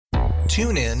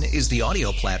TuneIn is the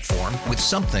audio platform with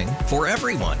something for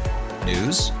everyone.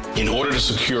 News. In order to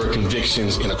secure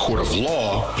convictions in a court of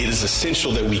law, it is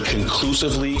essential that we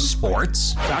conclusively.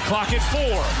 Sports. Shot clock at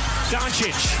 4.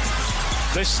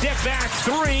 Doncic. The step back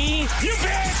 3. You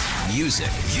bet. Music.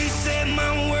 You set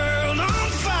my world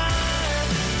on fire.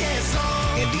 Yes,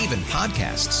 and even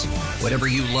podcasts. Whatever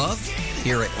you love,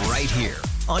 hear it right here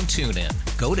on TuneIn.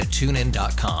 Go to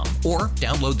TuneIn.com or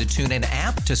download the TuneIn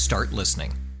app to start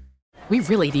listening. We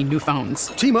really need new phones.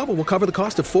 T-Mobile will cover the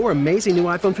cost of 4 amazing new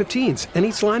iPhone 15s, and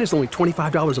each line is only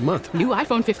 $25 a month. New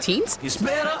iPhone 15s? it's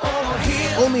better over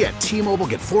here. Only at T-Mobile,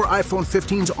 get 4 iPhone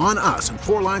 15s on us and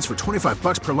 4 lines for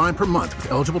 $25 per line per month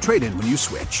with eligible trade-in when you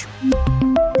switch.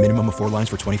 Minimum of 4 lines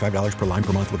for $25 per line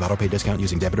per month with autopay discount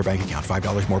using debit or bank account.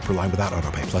 $5 more per line without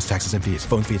autopay, plus taxes and fees.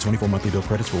 Phone fee at 24 monthly bill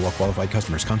credits for well-qualified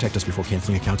customers. Contact us before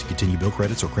canceling account to continue bill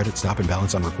credits or credit stop and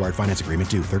balance on required finance agreement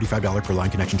due. $35 per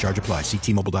line connection charge applies. See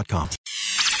T-Mobile.com.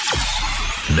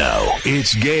 Now,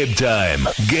 it's Gabe time.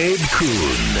 Gabe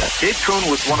Kuhn. Gabe Kuhn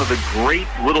was one of the great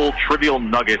little trivial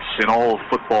nuggets in all of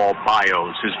football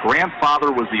bios. His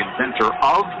grandfather was the inventor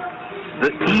of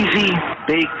the Easy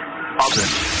Bake Oven.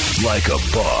 Like a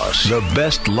boss. The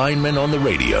best lineman on the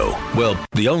radio. Well,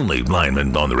 the only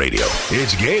lineman on the radio.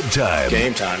 It's Gabe time.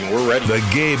 Game time. We're ready. The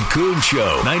Gabe Kuhn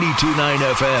Show. 92.9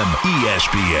 FM,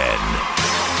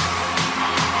 ESPN.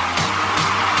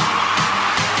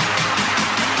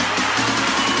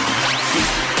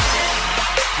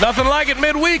 Nothing like it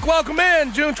midweek. Welcome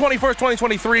in. June 21st,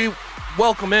 2023.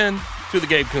 Welcome in to the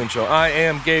Gabe Kuhn Show. I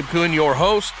am Gabe Kuhn, your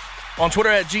host. On Twitter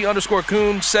at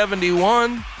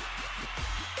G_Kuhn71.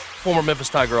 Former Memphis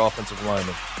Tiger offensive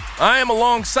lineman. I am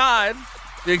alongside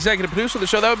the executive producer of the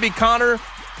show. That would be Connor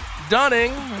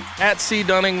Dunning at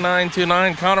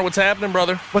CDunning929. Connor, what's happening,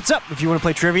 brother? What's up? If you want to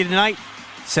play trivia tonight,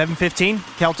 7:15,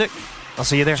 Celtic. I'll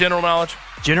see you there. General knowledge.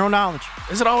 General knowledge.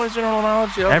 Is it always general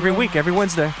knowledge? Every week, every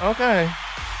Wednesday. Okay.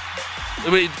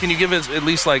 Wait, can you give us at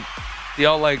least, like, do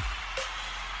y'all, like,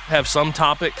 have some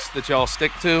topics that y'all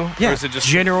stick to? Yeah, or is it just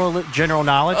general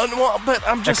knowledge. Well, but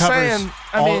I'm just saying.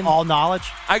 I mean, all knowledge.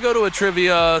 I go to a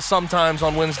trivia sometimes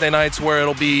on Wednesday nights where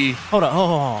it'll be hold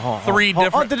on. Three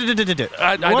different.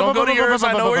 I don't go to yours.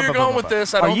 I know where you're going with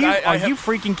this. Are you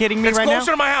freaking kidding me right now? It's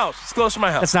closer to my house. It's closer to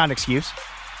my house. That's not an excuse.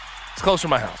 It's closer to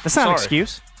my house. That's not an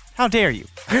excuse. How dare you?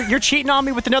 You're cheating on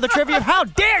me with another trivia? How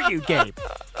dare you, Gabe?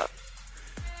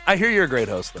 I hear you're a great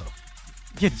host, though.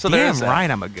 You're damn right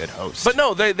I'm a good host. But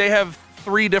no, they have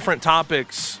 3 different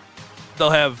topics.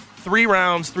 They'll have 3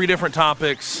 rounds, 3 different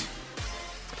topics.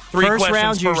 3 First questions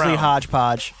round's per usually round.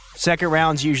 hodgepodge. Second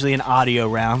round's usually an audio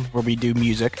round where we do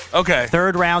music. Okay.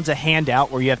 Third round's a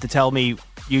handout where you have to tell me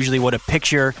usually what a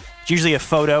picture, it's usually a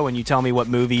photo, and you tell me what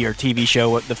movie or TV show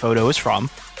what the photo is from.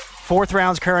 Fourth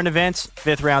round's current events.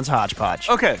 Fifth round's hodgepodge.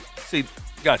 Okay. See,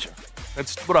 gotcha.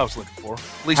 That's what I was looking for.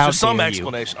 At least just some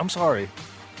explanation. I'm sorry.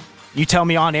 You tell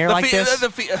me on air like this?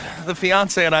 The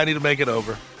fiance and I need to make it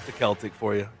over to Celtic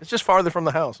for you. It's just farther from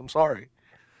the house. I'm sorry.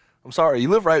 You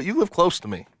live close to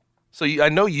me. So I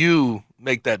know you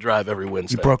make that drive every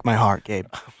Wednesday. You broke my heart, Gabe.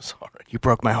 I'm sorry. You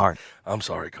broke my heart. I'm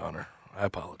sorry, Connor. I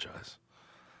apologize.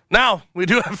 Now, we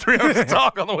do have 3 hours to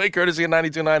talk on the way, courtesy of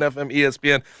 92.9 FM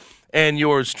ESPN and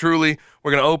yours truly.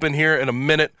 We're going to open here in a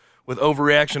minute with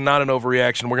Overreaction Not an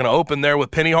Overreaction. We're going to open there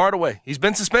with Penny Hardaway. He's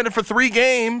been suspended for 3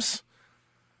 games.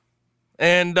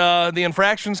 And the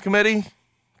infractions committee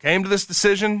came to this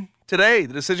decision today.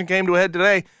 The decision came to a head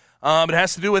today. It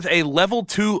has to do with a level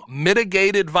 2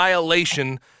 mitigated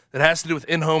violation that has to do with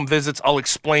in-home visits. I'll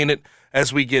explain it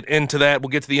as we get into that. We'll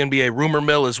get to the NBA rumor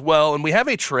mill as well. And we have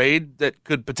a trade that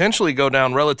could potentially go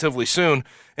down relatively soon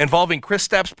involving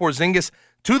Kristaps Porzingis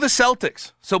to the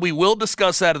Celtics. So we will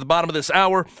discuss that at the bottom of this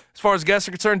hour. As far as guests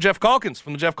are concerned, Jeff Calkins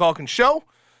from the Jeff Calkins Show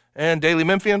and Daily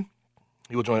Memphian.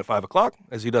 He will join at 5 o'clock,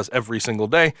 as he does every single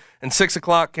day. And 6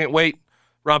 o'clock, can't wait,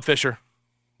 Rob Fisher.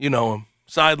 You know him.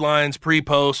 Sidelines,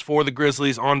 pre-post for the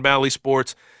Grizzlies on Bally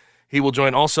Sports. He will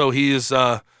join. Also, he is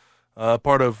part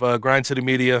of Grind City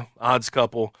Media, Odds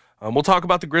Couple. We'll talk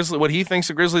about the Grizzlies, what he thinks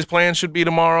the Grizzlies' plan should be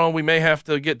tomorrow. We may have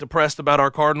to get depressed about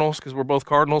our Cardinals because we're both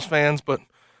Cardinals fans, but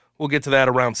we'll get to that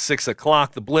around 6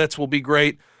 o'clock. The Blitz will be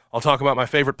great. I'll talk about my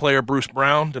favorite player, Bruce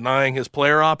Brown, declining his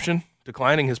player option.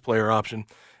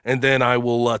 And then I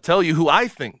will tell you who I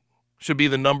think should be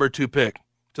the number 2 pick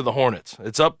to the Hornets.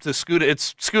 It's up to Scoot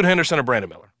Henderson or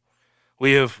Brandon Miller.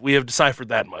 We have deciphered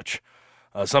that much.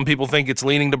 Some people think it's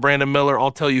leaning to Brandon Miller. I'll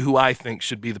tell you who I think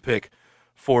should be the pick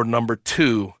for number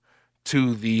 2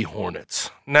 to the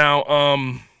Hornets. Now,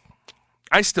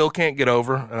 I still can't get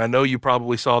over, and I know you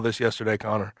probably saw this yesterday,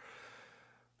 Connor.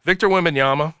 Victor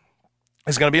Wembanyama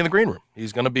is going to be in the green room.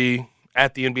 He's going to be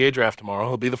at the NBA draft tomorrow.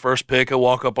 He'll be the first pick. He'll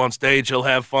walk up on stage. He'll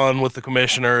have fun with the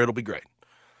commissioner. It'll be great.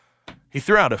 He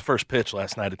threw out a first pitch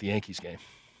last night at the Yankees game.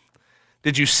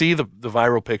 Did you see the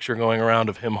viral picture going around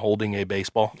of him holding a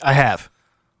baseball? I have.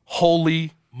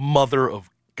 Holy mother of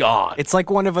God. It's like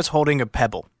one of us holding a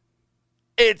pebble.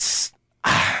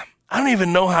 I don't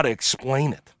even know how to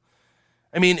explain it.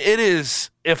 I mean, it is,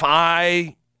 if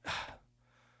I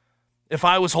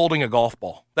was holding a golf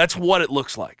ball, that's what it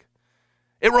looks like.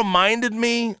 It reminded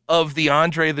me of the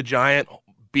Andre the Giant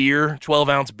beer,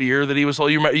 12-ounce beer that he was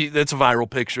holding. That's a viral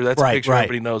picture. That's a picture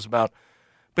everybody knows about.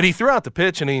 But he threw out the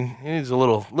pitch, and he's a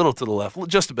little to the left,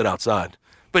 just a bit outside.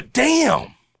 But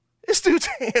damn, this dude's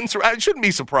hands, I shouldn't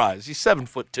be surprised. He's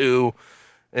 7'2",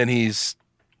 and he's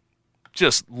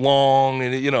just long,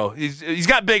 and he's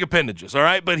got big appendages, all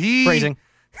right? But Phrasing.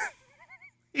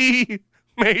 He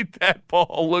made that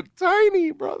ball look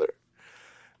tiny, brother.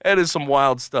 That is some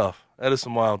wild stuff.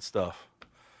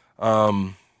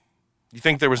 You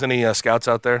think there was any scouts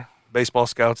out there, baseball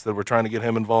scouts, that were trying to get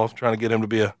him involved, trying to get him to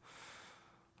be a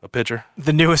pitcher?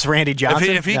 The newest Randy Johnson?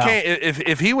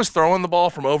 If he was throwing the ball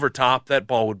from over top, that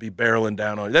ball would be barreling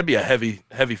down on you. That'd be a heavy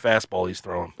fastball he's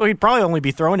throwing. Well, he'd probably only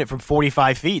be throwing it from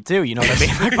 45 feet, too. You know what I mean?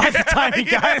 Like, by the time he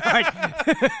got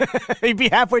it, he'd be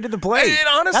halfway to the plate. And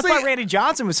honestly, that's why Randy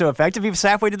Johnson was so effective. He was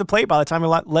halfway to the plate by the time he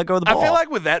let go of the ball. I feel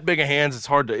like with that big of hands,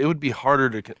 it would be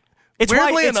harder to. It's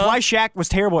why Shaq was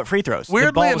terrible at free throws.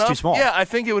 The ball was too small. Yeah, I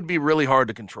think it would be really hard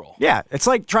to control. Yeah, it's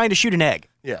like trying to shoot an egg.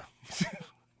 Yeah.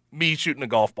 Me shooting a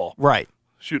golf ball. Right.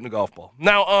 Shooting a golf ball.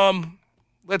 Now,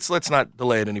 let's not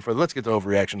delay it any further. Let's get to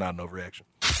overreaction, not an overreaction.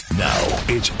 Now,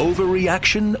 it's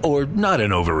overreaction or not an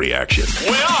overreaction.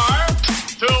 We are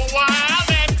two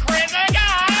wild and crazy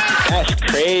guys. That's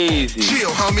crazy. Chill,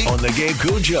 homie. On the Gabe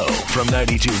Kuhn Show from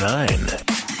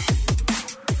 92.9.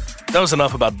 That was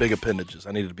enough about big appendages.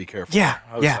 I needed to be careful. Yeah,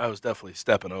 I was definitely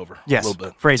stepping over a little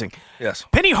bit. Phrasing. Yes.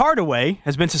 Penny Hardaway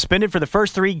has been suspended for the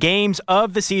first 3 games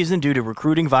of the season due to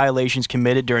recruiting violations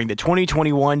committed during the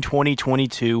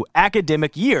 2021-2022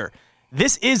 academic year.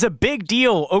 This is a big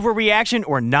deal. Overreaction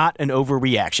or not an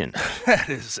overreaction?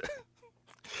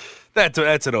 That's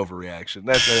an overreaction.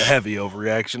 That's a heavy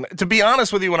overreaction. To be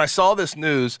honest with you, when I saw this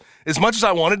news, as much as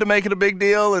I wanted to make it a big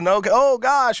deal and oh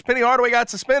gosh, Penny Hardaway got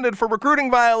suspended for recruiting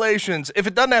violations. If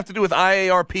it doesn't have to do with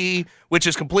IARP, which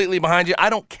is completely behind you, I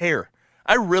don't care.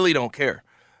 I really don't care.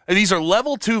 These are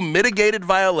level 2 mitigated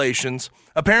violations.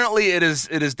 Apparently, it is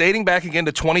dating back again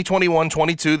to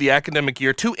 2021-22, the academic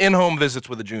year, 2 in-home visits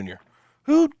with a junior.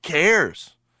 Who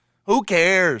cares? Who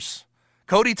cares?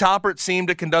 Cody Toppert seemed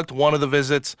to conduct one of the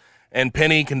visits, and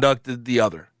Penny conducted the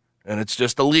other. And it's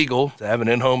just illegal to have an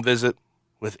in-home visit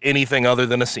with anything other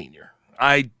than a senior.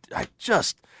 I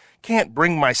just can't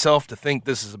bring myself to think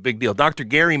this is a big deal. Dr.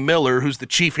 Gary Miller, who's the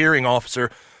chief hearing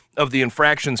officer of the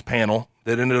infractions panel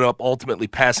that ended up ultimately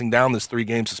passing down this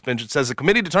 3-game suspension, says the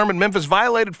committee determined Memphis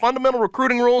violated fundamental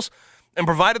recruiting rules and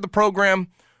provided the program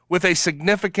with a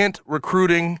significant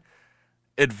recruiting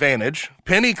advantage.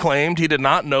 Penny claimed he did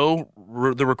not know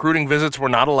the recruiting visits were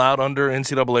not allowed under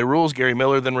NCAA rules. Gary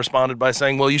Miller then responded by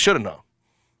saying, well, you should have known.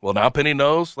 Well, now Penny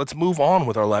knows. Let's move on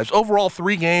with our lives. Overall,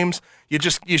 3 games,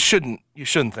 you shouldn't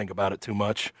think about it too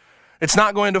much. It's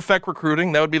not going to affect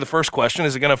recruiting. That would be the first question.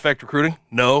 Is it going to affect recruiting?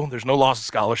 No, there's no loss of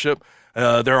scholarship.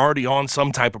 They're already on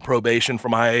some type of probation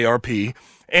from IARP.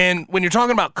 And when you're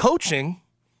talking about coaching,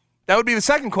 that would be the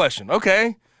second question.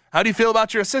 Okay, how do you feel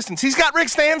about your assistants? He's got Rick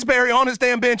Stansberry on his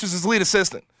damn bench as his lead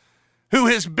assistant, who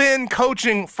has been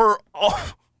coaching for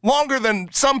longer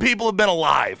than some people have been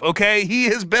alive, okay? He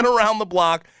has been around the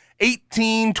block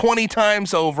 18, 20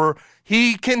 times over.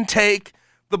 He can take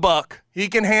the buck. He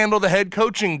can handle the head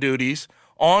coaching duties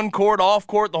on court, off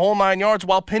court, the whole 9 yards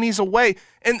while Penny's away.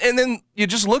 And then you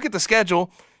just look at the schedule.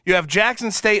 You have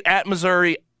Jackson State at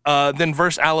Missouri, then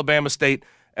versus Alabama State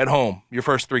at home, your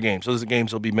first 3 games. Those are the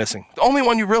games he'll be missing. The only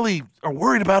one you really are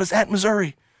worried about is at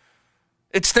Missouri.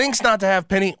 It stinks not to have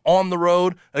Penny on the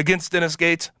road against Dennis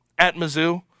Gates at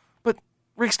Mizzou, but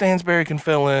Rick Stansberry can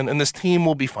fill in, and this team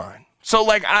will be fine. So,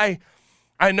 I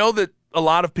know that a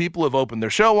lot of people have opened their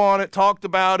show on it, talked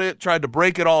about it, tried to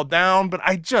break it all down, but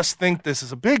I just think this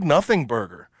is a big nothing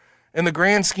burger in the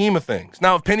grand scheme of things.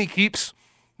 Now, if Penny keeps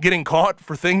getting caught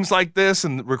for things like this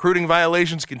and recruiting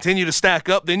violations continue to stack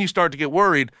up, then you start to get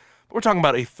worried. But we're talking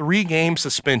about a 3-game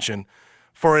suspension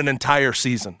for an entire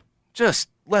season. Just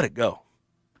let it go.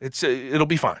 It'll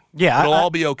be fine. Yeah, it'll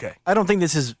all be okay. I don't think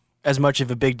this is as much of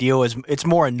a big deal as it's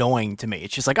more annoying to me.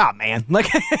 It's just like, oh man,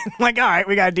 like all right,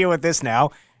 we got to deal with this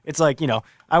now. It's like,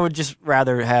 I would just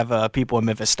rather have people in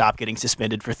Memphis stop getting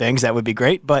suspended for things. That would be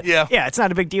great. But yeah, it's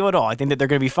not a big deal at all. I think that they're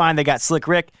going to be fine. They got Slick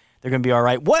Rick. they're going to be all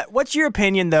right. What's your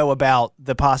opinion, though, about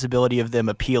the possibility of them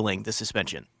appealing the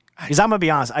suspension? Because I'm going to be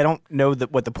honest, I don't know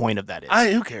what the point of that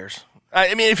is. Who cares?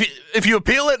 I mean, if you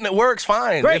appeal it and it works,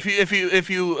 fine. Great. If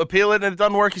you appeal it and it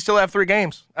doesn't work, you still have 3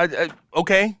 games.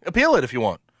 Okay, appeal it if you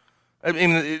want. I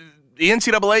mean, the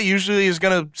NCAA usually is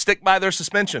going to stick by their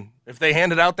suspension. If they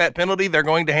handed out that penalty, they're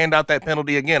going to hand out that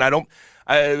penalty again. I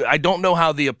don't know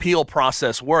how the appeal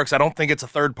process works. I don't think it's a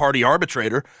third-party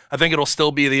arbitrator. I think it'll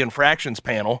still be the infractions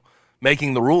panel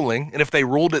making the ruling. And if they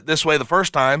ruled it this way the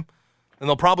first time, then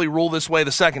they'll probably rule this way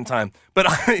the second time. But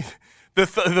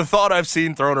the thought I've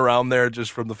seen thrown around there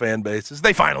just from the fan base is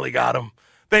they finally got him.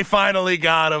 They finally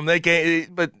got him. They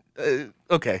can't. But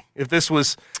okay, if this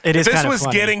was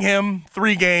getting him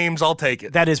 3 games, I'll take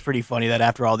it. That is pretty funny that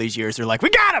after all these years, they're like, we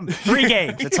got him 3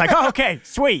 games. It's like, oh, okay,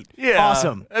 sweet,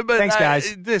 awesome. But thanks,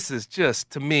 guys. This is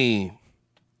just, to me.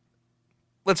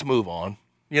 Let's move on.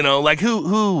 You know, like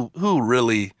who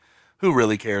really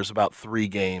cares about 3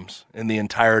 games in the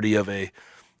entirety of a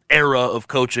era of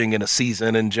coaching in a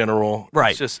season in general?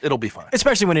 Right. It's just, it'll be fine.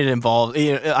 Especially when it involves,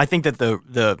 I think that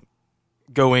the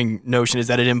going notion is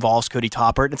that it involves Cody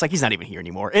Toppert. It's like, he's not even here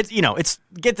anymore. It's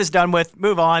get this done with,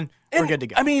 move on, we're good to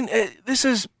go. I mean, this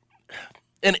is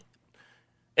an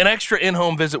extra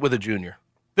in-home visit with a junior.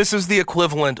 This is the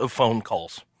equivalent of phone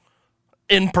calls,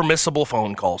 impermissible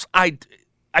phone calls. I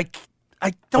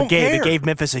don't care. It gave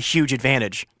Memphis a huge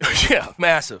advantage. Yeah,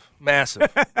 massive.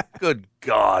 Good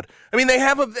God. I mean, they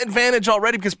have an advantage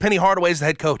already because Penny Hardaway's the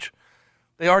head coach.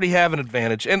 They already have an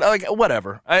advantage. And,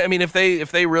 whatever. I mean, if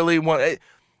they really want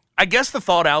 – I guess the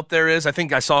thought out there is, I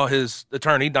think I saw his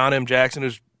attorney, Don M. Jackson,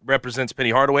 who represents Penny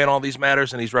Hardaway in all these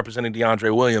matters, and he's representing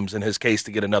DeAndre Williams in his case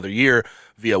to get another year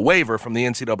via waiver from the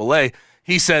NCAA.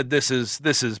 He said this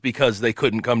is because they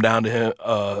couldn't come down to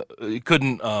him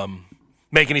couldn't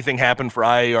make anything happen for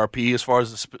IARP as far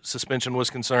as the suspension was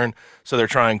concerned, so they're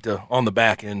trying to, on the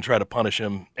back end, try to punish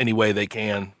him any way they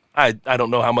can. I don't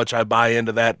know how much I buy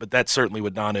into that, but that's certainly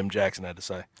what Don M. Jackson had to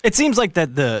say. It seems like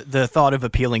that the thought of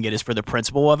appealing it is for the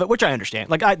principle of it, which I understand.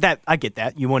 Like I get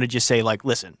that. You want to just say, like,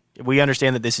 listen, we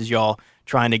understand that this is y'all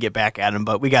trying to get back at him,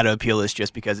 but we got to appeal this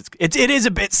just because it is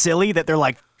a bit silly that they're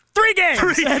like 3 games.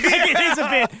 It is a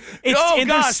bit.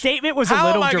 Their statement was a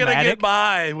little dramatic. How am I going to get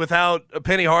by without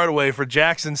Penny Hardaway for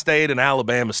Jackson State and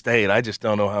Alabama State? I just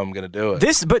don't know how I'm going to do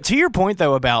it. But to your point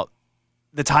though about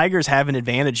the Tigers have an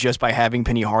advantage just by having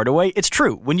Penny Hardaway. It's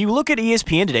true. When you look at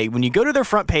ESPN today, when you go to their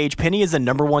front page, Penny is the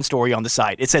 #1 story on the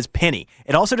site. It says Penny.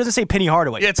 It also doesn't say Penny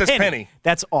Hardaway. Yeah, it says Penny.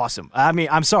 That's awesome. I mean,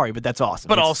 I'm sorry, but that's awesome.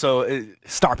 But also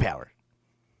star power.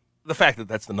 The fact that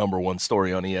that's the #1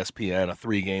 story on ESPN, a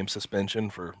 3-game suspension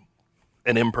for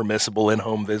an impermissible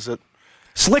in-home visit.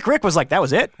 Slick Rick was like, that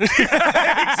was it?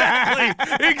 Exactly.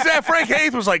 Frank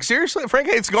Haith was like, seriously? Frank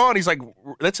Haith's gone. He's like,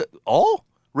 that's it? All?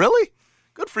 Really?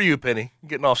 Good for you, Penny.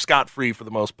 Getting off scot-free for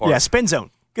the most part. Yeah, spin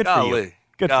zone. Good for you.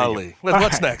 Good for you.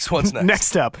 What's next? What's next?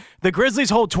 Next up, the Grizzlies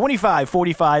hold 25,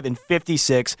 45, and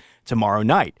 56 tomorrow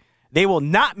night. They will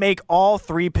not make all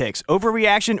 3 picks.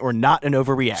 Overreaction or not an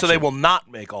overreaction? So they will not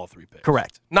make all 3 picks.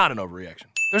 Correct. Not an overreaction.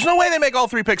 There's no way they make all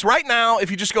 3 picks. Right now,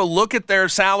 if you just go look at their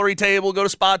salary table, go to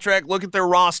Spot Track, look at their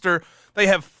roster, they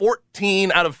have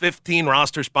 14 out of 15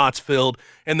 roster spots filled,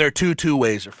 and their 2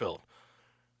 two-ways are filled.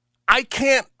 I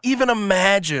can't even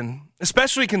imagine,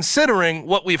 especially considering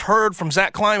what we've heard from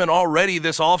Zach Kleiman already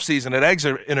this offseason at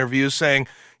exit interviews saying,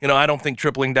 I don't think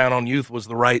tripling down on youth was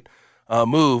the right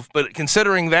move. But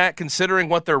considering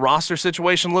what their roster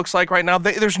situation looks like right now,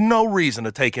 there's no reason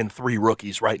to take in 3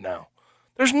 rookies right now.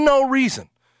 There's no reason.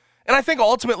 And I think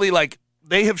ultimately,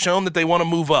 they have shown that they want to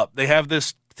move up. They have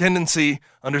this tendency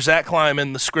under Zach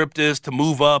Kleiman. The script is to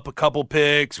move up a couple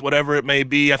picks, whatever it may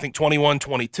be. I think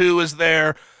 21-22 is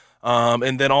there.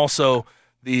 And then also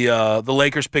the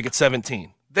Lakers pick at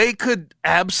 17. They could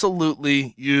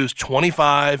absolutely use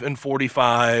 25 and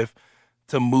 45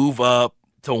 to move up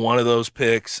to one of those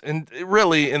picks. And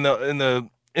really, in the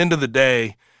end of the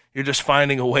day, you're just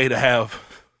finding a way to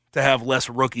have less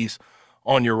rookies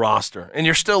on your roster. And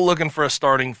you're still looking for a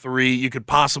starting 3. You could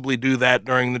possibly do that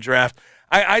during the draft.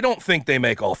 I don't think they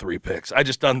make all 3 picks. I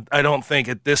don't think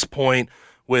at this point,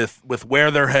 with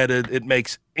where they're headed, it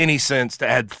makes any sense to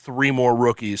add 3 more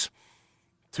rookies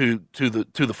to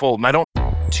the fold. And I don't.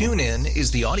 TuneIn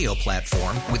is the audio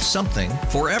platform with something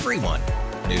for everyone.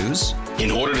 News.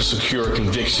 In order to secure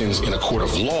convictions in a court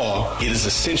of law, it is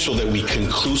essential that we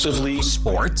conclusively.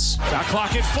 Sports. Shot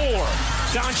clock at 4.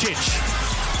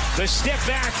 Doncic. The step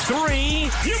back 3.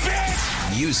 You bet.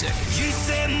 Music. You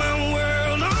set my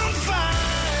world on fire.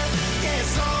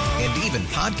 Yes, and even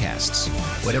podcasts.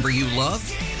 Whatever you love,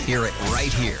 hear it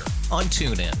right here on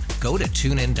TuneIn. Go to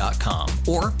TuneIn.com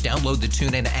or download the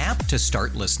TuneIn app to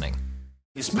start listening.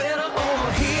 It's better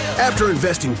over here. After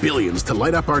investing billions to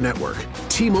light up our network,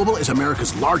 T-Mobile is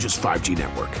America's largest 5G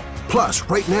network. Plus,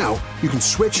 right now, you can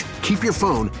switch, keep your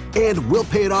phone, and we'll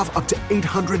pay it off up to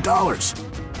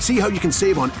 $800. See how you can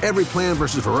save on every plan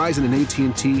versus Verizon and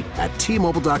AT&T at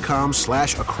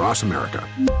T-Mobile.com/across America.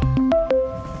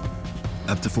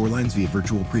 Up to 4 lines via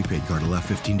virtual prepaid card. Allow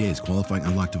 15 days. Qualifying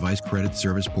unlocked device credit.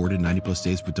 Service ported 90-plus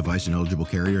days with device and eligible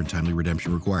carrier and timely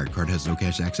redemption required. Card has no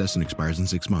cash access and expires in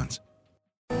 6 months.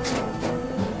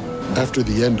 After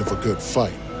the end of a good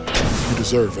fight, you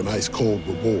deserve an ice-cold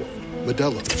reward.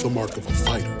 Modelo is the mark of a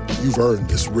fighter. You've earned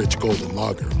this rich golden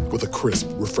lager with a crisp,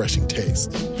 refreshing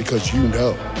taste. Because you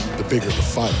know, the bigger the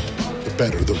fight, the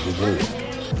better the reward.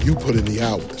 You put in the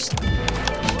hours,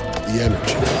 the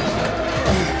energy,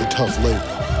 the tough labor.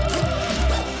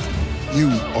 You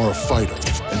are a fighter,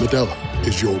 and Modelo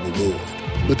is your reward.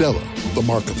 Modelo, the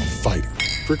mark of a fighter.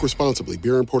 Drink responsibly.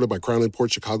 Beer imported by Crown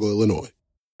Imports, Chicago, Illinois.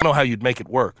 I don't know how you'd make it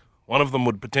work. One of them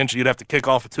would potentially, you'd have to kick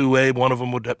off a two-way. One of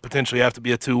them would potentially have to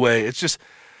be a two-way. It's just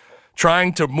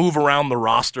trying to move around the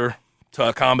roster to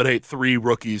accommodate 3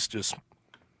 rookies just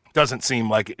doesn't seem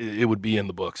like it would be in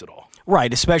the books at all.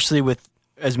 Right, especially with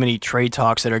as many trade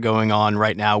talks that are going on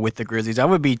right now with the Grizzlies. I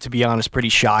would be, to be honest, pretty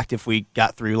shocked if we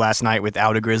got through last night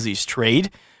without a Grizzlies trade.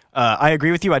 I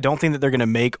agree with you. I don't think that they're going to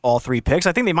make all 3 picks.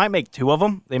 I think they might make 2 of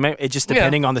them. They might, it just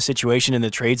depending on the situation and the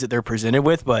trades that they're presented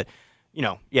with, but you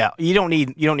know, you don't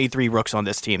need 3 rooks on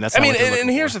this team. That's not and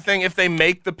here's the thing: if they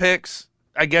make the picks,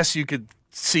 I guess you could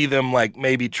see them like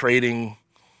maybe trading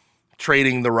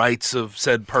the rights of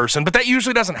said person, but that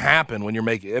usually doesn't happen when you're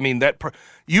making. I mean,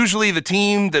 usually the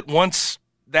team that wants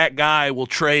that guy will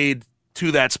trade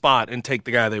to that spot and take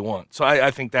the guy they want. So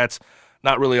I think that's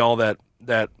not really all that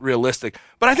realistic.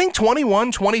 But I think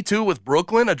 21-22 with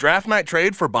Brooklyn, a draft night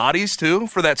trade for bodies too,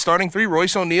 for that starting 3,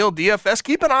 Royce O'Neal, DFS.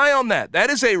 Keep an eye on that. That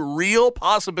is a real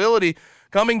possibility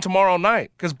coming tomorrow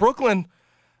night. Because Brooklyn,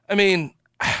 I mean,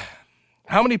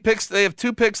 how many picks? They have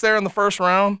 2 picks there in the first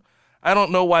round. I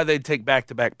don't know why they'd take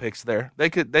back-to-back picks there. They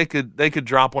could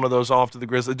drop one of those off to the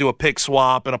Grizzlies, do a pick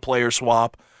swap and a player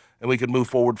swap, and we could move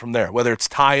forward from there. Whether it's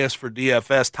Tyus for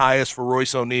DFS, Tyus for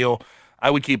Royce O'Neal, I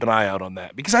would keep an eye out on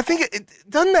that because I think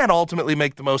doesn't that ultimately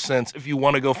make the most sense if you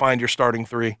want to go find your starting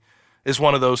 3 is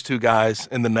one of those 2 guys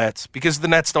in the Nets because the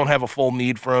Nets don't have a full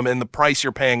need for him and the price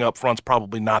you're paying up front's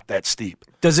probably not that steep.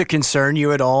 Does it concern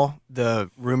you at all, the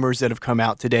rumors that have come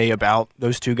out today about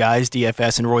those 2 guys,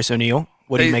 DFS and Royce O'Neal?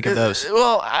 What do you make of those?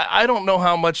 Well, I don't know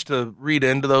how much to read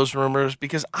into those rumors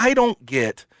because I don't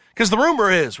get – because the rumor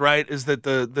is that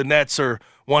the Nets are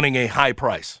wanting a high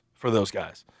price for those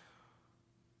guys.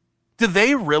 Do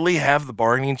they really have the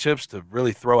bargaining chips to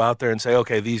really throw out there and say,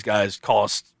 okay, these guys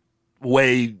cost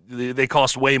way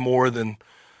more than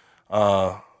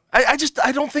I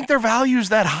don't think their value is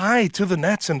that high to the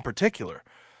Nets in particular.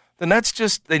 The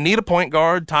Nets they need a point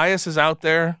guard. Tyus is out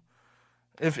there.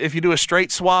 If you do a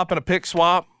straight swap and a pick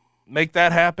swap, make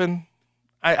that happen.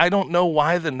 I don't know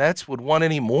why the Nets would want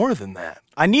any more than that.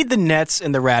 I need the Nets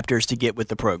and the Raptors to get with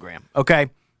the program,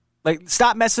 okay? Like,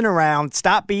 stop messing around.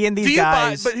 Stop being these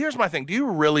guys. But here's my thing. Do you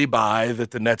really buy that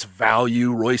the Nets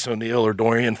value Royce O'Neal or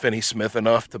Dorian Finney-Smith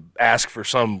enough to ask for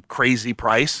some crazy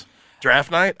price draft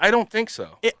night? I don't think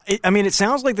so. It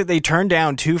sounds like that they turned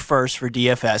down 2 firsts for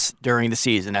DFS during the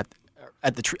season at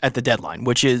the deadline,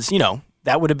 which is,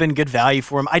 that would have been good value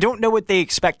for him. I don't know what they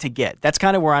expect to get. That's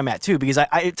kind of where I'm at, too, because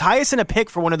Tyus in a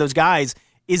pick for one of those guys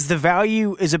is the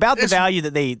value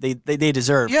that they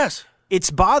deserve. Yes. It's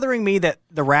bothering me that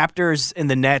the Raptors and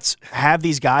the Nets have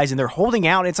these guys and they're holding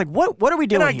out. It's like, what are we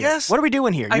doing here? What are we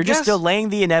doing here? You're just delaying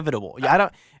the inevitable.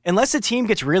 Unless the team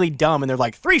gets really dumb and they're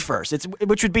like 3 firsts,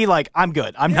 which would be like, I'm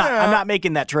good. I'm not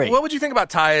making that trade. What would you think about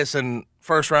Tyus and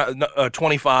first round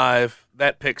 25,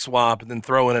 that pick swap, and then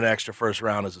throw in an extra first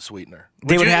round as a sweetener?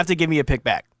 They would have to give me a pick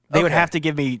back. They would have to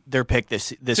give me their pick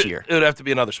this year. It would have to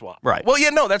be another swap. Right. Well,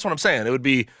 that's what I'm saying. It would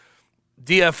be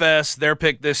DFS, their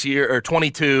pick this year, or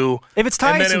 22. If it's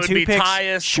Tyus and then it would 2 be picks,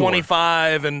 Tyus, sure.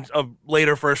 25, and a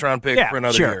later first-round pick for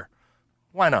another year.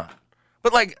 Why not?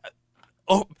 But,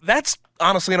 that's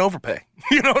honestly an overpay.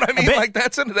 You know what I mean? Like,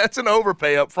 that's an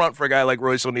overpay up front for a guy like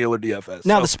Royce O'Neal or DFS.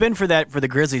 Now, the spin for that for the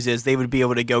Grizzlies is they would be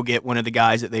able to go get one of the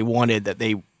guys that they wanted that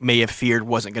they may have feared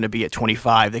wasn't going to be at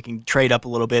 25. They can trade up a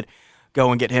little bit,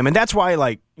 go and get him. And that's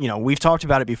why, we've talked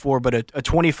about it before, but a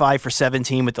 25 for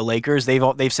 17 with the Lakers,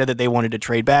 they've said that they wanted to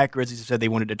trade back. Grizzlies have said they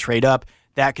wanted to trade up.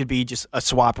 That could be just a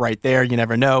swap right there. You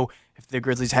never know. the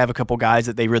Grizzlies have a couple guys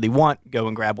that they really want, go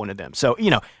and grab one of them. So,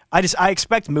 I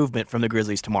expect movement from the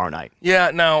Grizzlies tomorrow night.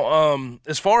 Yeah, now,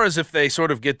 as far as if they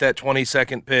sort of get that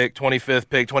 22nd pick, 25th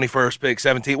pick, 21st pick,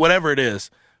 17th, whatever it is,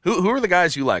 who are the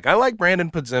guys you like? I like Brandon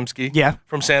Podziemski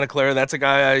from Santa Clara. That's a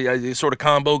guy, a sort of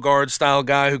combo guard style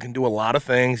guy who can do a lot of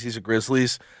things. He's a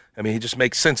Grizzlies. I mean, he just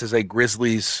makes sense as a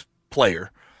Grizzlies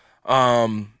player.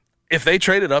 If they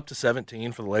traded up to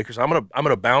 17 for the Lakers, I'm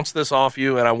gonna bounce this off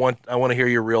you, and I want to hear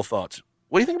your real thoughts.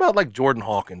 What do you think about like Jordan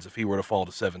Hawkins if he were to fall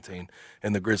to 17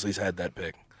 and the Grizzlies had that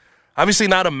pick? Obviously,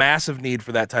 not a massive need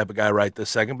for that type of guy right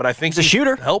this second, but I think he's a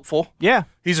shooter, helpful. Yeah,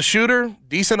 he's a shooter,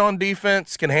 decent on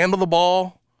defense, can handle the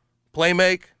ball. Play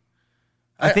make.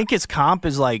 I think his comp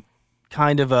is like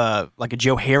kind of a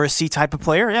Joe Harris-y type of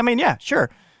player. I mean, yeah, sure.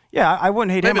 Yeah, I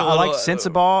wouldn't hate him. I like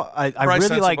Sensabaugh.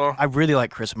 I really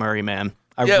like Chris Murray, man.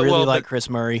 I really like Chris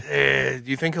Murray. Do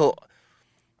you think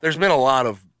there's been a lot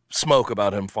of smoke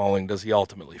about him falling. Does he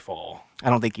ultimately fall? I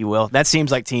don't think he will. That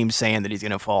seems like teams saying that he's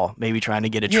going to fall, maybe trying to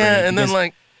get a trade. Yeah, and then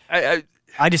like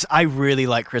I really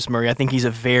like Chris Murray. I think he's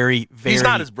a very, very he's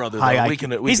not his brother, though.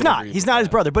 He's not his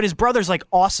brother, but his brother's like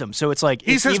awesome. So it's like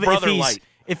he's his brother light.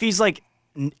 If he's like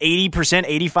 80%,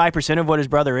 85% of what his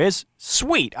brother is,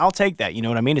 sweet. I'll take that. You know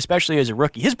what I mean? Especially as a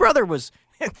rookie. His brother was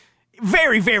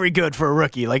very, very good for a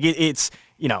rookie. Like he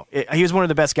was one of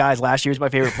the best guys last year. He's my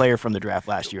favorite player from the draft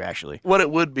last year, actually. What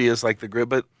it would be is like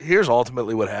but here's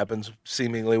ultimately what happens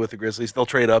seemingly with the Grizzlies. They'll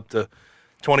trade up to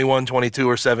 21, 22,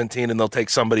 or 17, and they'll take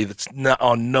somebody that's not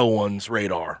on no one's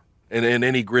radar in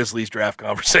any Grizzlies draft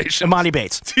conversation. Amani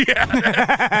Bates. Yeah.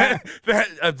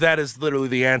 that is literally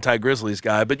the anti-Grizzlies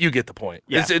guy, but you get the point.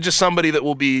 Yeah. It's just somebody that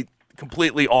will be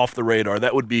completely off the radar.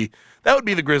 That would be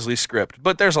the Grizzlies script.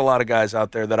 But there's a lot of guys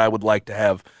out there that I would like to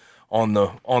have on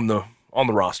the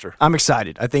roster. I'm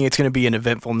excited. I think it's going to be an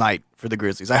eventful night for the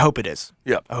Grizzlies. I hope it is.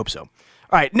 Yep. I hope so.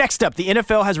 All right, next up, the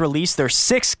NFL has released their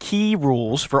 6 key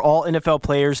rules for all NFL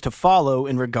players to follow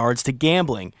in regards to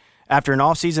gambling. After an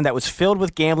offseason that was filled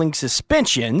with gambling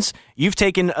suspensions, you've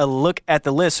taken a look at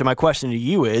the list, so my question to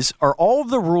you is, are all of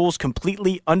the rules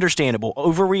completely understandable?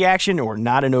 Overreaction or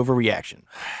not an overreaction?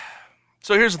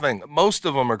 So here's the thing. Most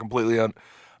of them are completely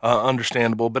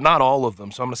understandable, but not all of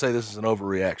them, so I'm going to say this is an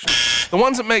overreaction. The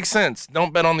ones that make sense,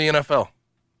 don't bet on the NFL.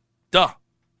 Duh.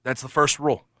 That's the first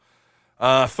rule.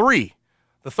 3.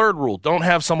 The third rule, don't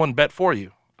have someone bet for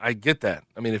you. I get that.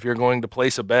 I mean, if you're going to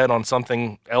place a bet on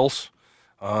something else,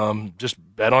 just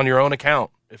bet on your own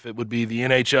account. If it would be the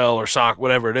NHL or soccer,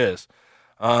 whatever it is.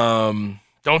 Don't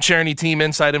share any team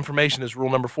inside information is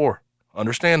rule number 4.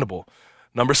 Understandable.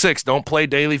 Number 6, don't play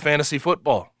daily fantasy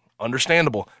football.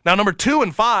 Understandable. Now, number 2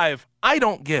 and 5, I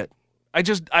don't get. I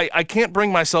can't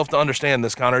bring myself to understand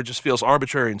this, Connor. It just feels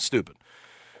arbitrary and stupid.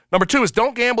 Number 2 is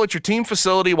don't gamble at your team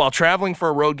facility while traveling for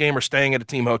a road game or staying at a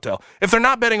team hotel. If they're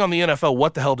not betting on the NFL,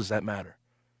 what the hell does that matter?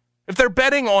 If they're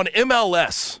betting on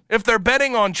MLS, if they're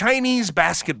betting on Chinese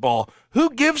basketball, who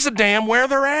gives a damn where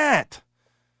they're at?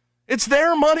 It's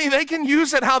their money. They can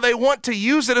use it how they want to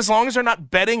use it as long as they're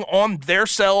not betting on their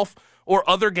self or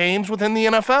other games within the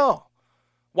NFL.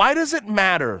 Why does it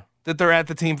matter that they're at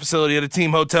the team facility, at a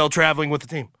team hotel, traveling with the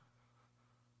team?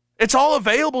 It's all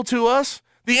available to us.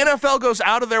 The NFL goes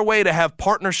out of their way to have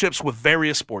partnerships with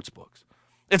various sports books.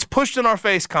 It's pushed in our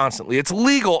face constantly. It's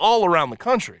legal all around the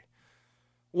country.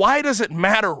 Why does it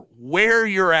matter where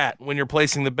you're at when you're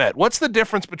placing the bet? What's the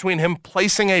difference between him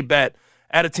placing a bet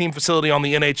at a team facility on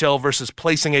the NHL versus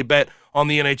placing a bet on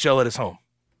the NHL at his home?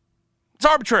 It's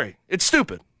arbitrary. It's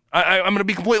stupid. I'm going to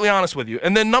be completely honest with you.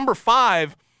 And then number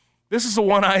 5, this is the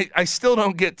one I still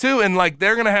don't get to, and like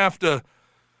they're going to have to,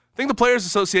 I think the Players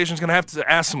Association is going to have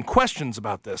to ask some questions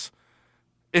about this.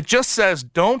 It just says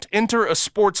don't enter a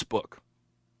sports book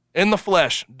in the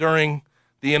flesh during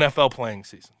the NFL playing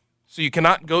season. So you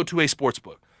cannot go to a sports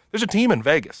book. There's a team in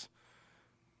Vegas.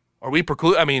 Are we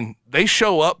preclude? I mean, they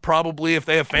show up probably if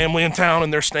they have family in town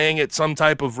and they're staying at some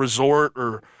type of resort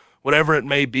or whatever it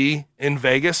may be in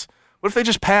Vegas. What if they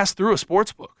just pass through a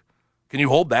sports book? Can you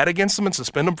hold that against them and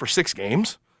suspend them for 6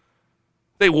 games?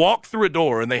 They walk through a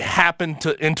door and they happen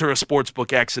to enter a sports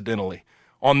book accidentally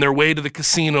on their way to the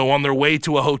casino, on their way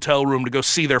to a hotel room to go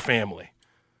see their family.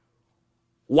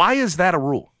 Why is that a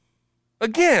rule?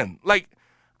 Again, like,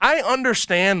 I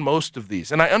understand most of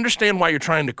these, and I understand why you're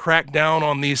trying to crack down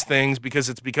on these things because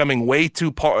it's becoming way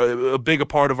too big a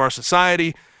part of our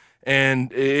society,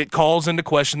 and it calls into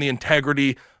question the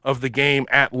integrity of the game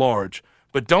at large.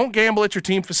 But don't gamble at your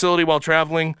team facility while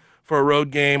traveling for a road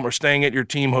game or staying at your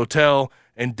team hotel,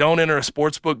 and don't enter a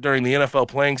sports book during the NFL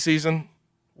playing season.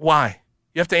 Why?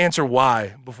 You have to answer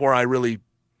why before I really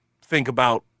think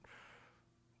about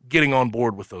getting on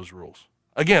board with those rules.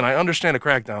 Again, I understand a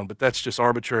crackdown, but that's just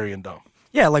arbitrary and dumb.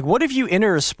 Yeah, like what if you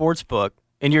enter a sports book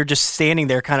and you're just standing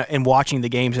there kind of and watching the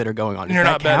games that are going on? And you're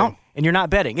not betting. And you're not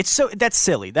betting. That's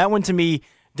silly. That one to me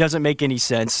doesn't make any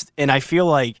sense. And I feel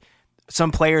like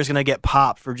some player is going to get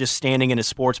popped for just standing in a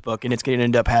sports book, and it's going to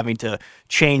end up having to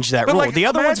change that rule. Like, the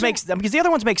other ones make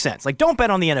sense. Like, don't bet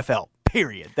on the NFL.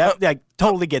 Period. I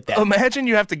totally get that. Imagine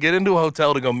you have to get into a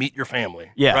hotel to go meet your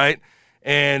family. Yeah. Right.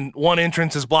 And one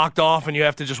entrance is blocked off, and you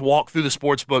have to just walk through the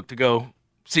sports book to go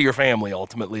see your family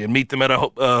ultimately, and meet them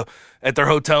at their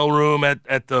hotel room,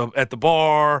 at the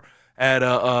bar, at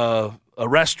a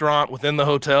restaurant within the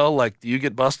hotel. Like, do you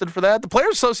get busted for that? The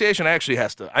Players Association actually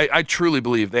has to. I truly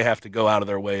believe they have to go out of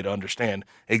their way to understand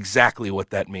exactly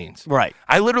what that means. Right.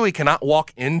 I literally cannot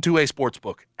walk into a sports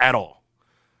book at all,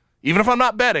 even if I'm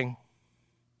not betting.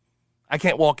 I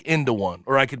can't walk into one,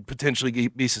 or I could potentially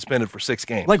be suspended for 6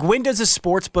 games. Like, when does a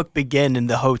sports book begin and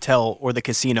the hotel or the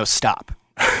casino stop?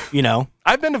 You know?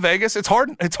 I've been to Vegas. It's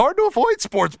hard to avoid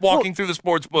sports walking through the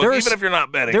sports book, even if you're not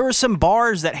betting. There are some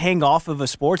bars that hang off of a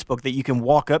sports book that you can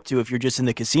walk up to if you're just in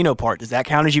the casino part. Does that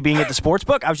count as you being at the sports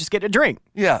book? I was just getting a drink.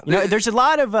 Yeah. You know, there's a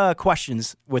lot of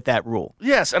questions with that rule.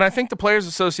 Yes, and I think the Players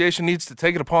Association needs to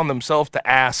take it upon themselves to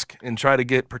ask and try to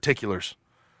get particulars.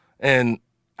 And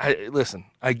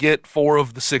I get 4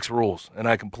 of the 6 rules, and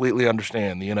I completely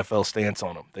understand the NFL stance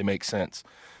on them. They make sense.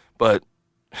 But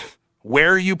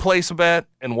where you place a bet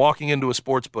and walking into a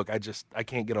sports book, I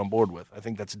can't get on board with. I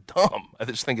think that's dumb. I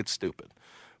just think it's stupid.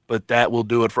 But that will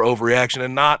do it for Overreaction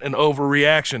and Not an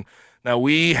Overreaction. Now,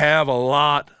 we have a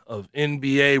lot of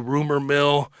NBA rumor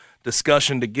mill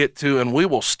discussion to get to, and we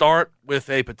will start with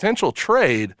a potential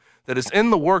trade that is in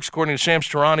the works, according to Shams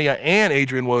Charania and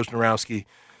Adrian Wojnarowski,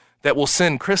 that will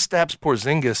send Kristaps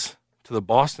Porzingis to the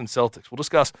Boston Celtics. We'll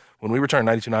discuss when we return.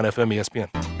 92.9 FM ESPN.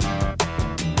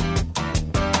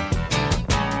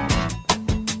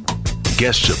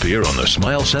 Guests appear on the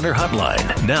Smile Center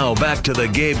hotline. Now back to the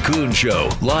Gabe Kuhn Show,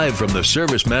 live from the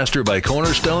Service Master by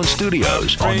Cornerstone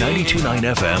Studios on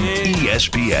 92.9 FM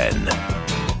ESPN.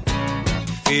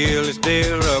 Feel it's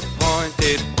their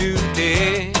appointed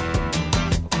duty.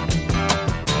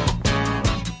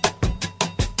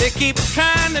 They keep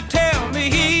trying to tell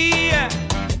me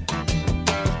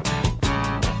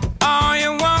all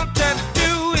you want to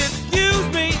do is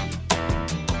use me.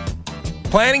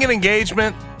 Planning an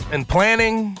engagement and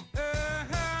planning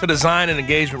to design an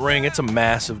engagement ring, it's a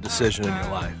massive decision in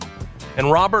your life.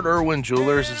 And Robert Irwin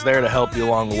Jewelers is there to help you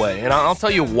along the way. And I'll tell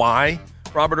you why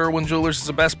Robert Irwin Jewelers is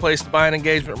the best place to buy an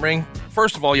engagement ring.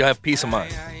 First of all, you have peace of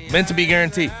mind. Meant to be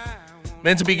guaranteed.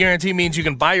 Meant to be guaranteed means you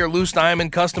can buy your loose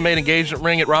diamond custom-made engagement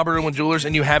ring at Robert Irwin Jewelers,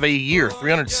 and you have a year,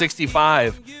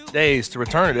 365 days to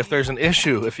return it if there's an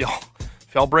issue. If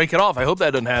y'all break it off, I hope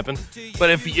that doesn't happen. But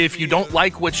if you don't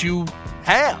like what you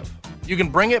have, you can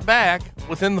bring it back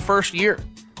within the first year.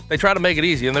 They try to make it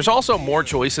easy. And there's also more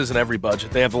choices in every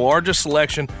budget. They have the largest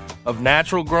selection of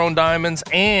natural-grown diamonds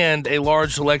and a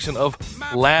large selection of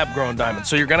lab-grown diamonds.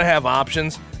 So you're going to have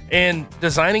options. And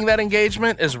designing that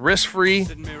engagement is risk-free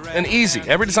and easy.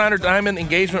 Every designer diamond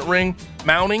engagement ring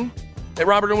mounting at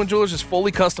Robert Irwin Jewelers is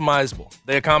fully customizable.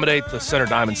 They accommodate the center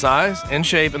diamond size and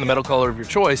shape and the metal color of your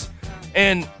choice.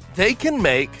 And they can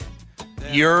make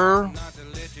your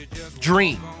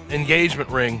dream engagement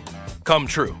ring come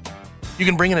true. You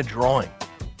can bring in a drawing.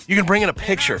 You can bring in a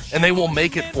picture, and they will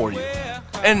make it for you.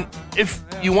 And if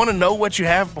you want to know what you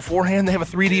have beforehand, they have a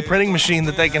 3D printing machine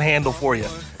that they can handle for you.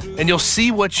 And you'll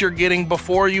see what you're getting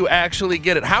before you actually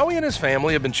get it. Howie and his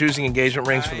family have been choosing engagement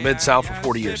rings for the Mid-South for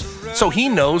 40 years. So he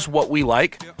knows what we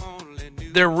like.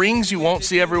 They're rings you won't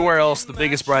see everywhere else, the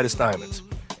biggest, brightest diamonds.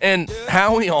 And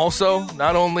Howie also,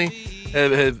 not only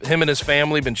have him and his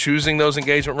family been choosing those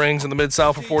engagement rings in the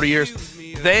Mid-South for 40 years,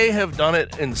 they have done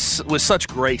it with such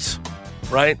grace,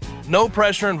 right? No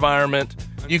pressure environment.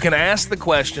 You can ask the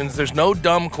questions. There's no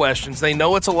dumb questions. They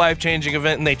know it's a life-changing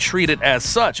event, and they treat it as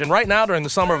such. And right now, during the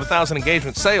Summer of 1,000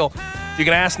 engagement sale, you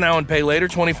can ask now and pay later,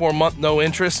 24-month no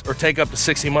interest, or take up to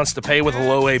 60 months to pay with a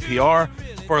low APR.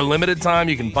 For a limited time,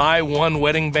 you can buy one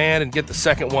wedding band and get the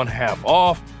second one half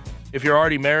off. If you're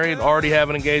already married, already have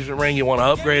an engagement ring, you want to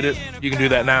upgrade it, you can do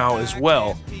that now as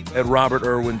well at Robert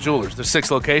Irwin Jewelers. There's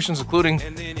 6 locations, including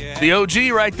the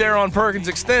OG right there on Perkins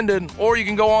Extended, or you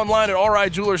can go online at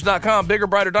RIJewelers.com. Bigger,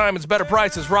 brighter diamonds, better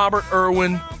prices, Robert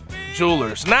Irwin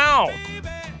Jewelers. Now,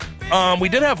 we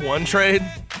did have one trade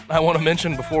I want to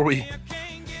mention before we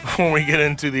get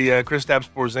into the Kristaps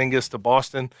Porzingis to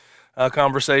Boston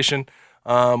conversation.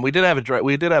 We did have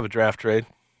a draft trade.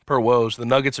 Per Woes, the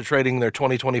Nuggets are trading their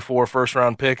 2024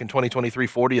 first-round pick and 2023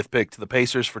 40th pick to the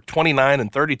Pacers for 29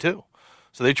 and 32.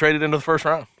 So they traded into the first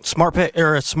round. Smart pick,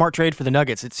 or a smart trade for the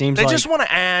Nuggets. It seems they like just want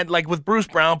to add, like with Bruce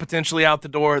Brown potentially out the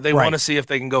door, they want to see if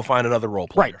they can go find another role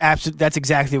player. Right, absolutely. That's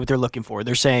exactly what they're looking for.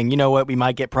 They're saying, you know what, we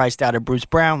might get priced out of Bruce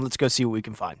Brown. Let's go see what we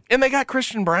can find. And they got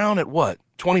Christian Brown at what,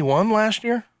 21 last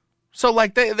year? So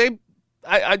like I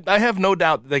have no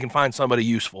doubt that they can find somebody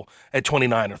useful at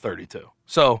 29 or 32.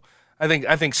 So I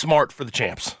think smart for the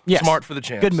champs. Yes. Smart for the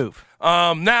champs. Good move.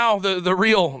 Now the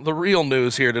real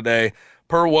news here today,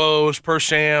 per Woj, per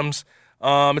Shams,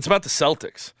 it's about the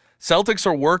Celtics. Celtics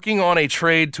are working on a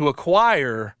trade to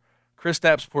acquire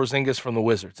Kristaps Porzingis from the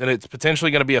Wizards, and it's potentially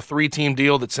going to be a 3-team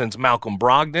deal that sends Malcolm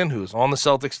Brogdon, who's on the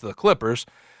Celtics, to the Clippers,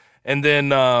 and then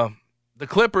the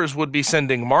Clippers would be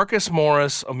sending Marcus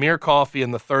Morris, Amir Coffey,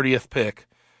 and the 30th pick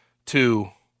to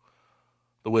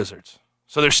the Wizards.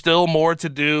 So there's still more to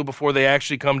do before they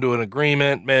actually come to an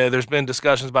agreement. There's been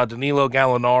discussions about Danilo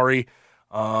Gallinari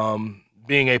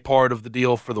being a part of the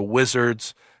deal for the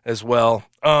Wizards as well.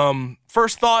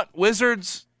 First thought,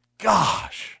 Wizards,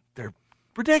 gosh, they're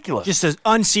ridiculous. Just an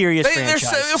unserious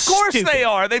franchise. Of course Stupid. They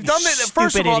are. They've done it.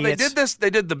 First of all, idiots. They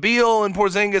did the Beal and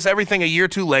Porzingis, everything a year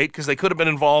too late because they could have been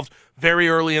involved very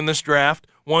early in this draft.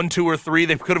 1, 2, or 3.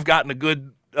 They could have gotten a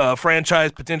good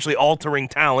franchise, potentially altering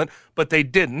talent, but they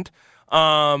didn't.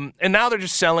 And now they're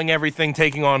just selling everything,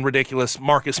 taking on ridiculous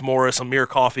Marcus Morris, Amir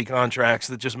Coffey contracts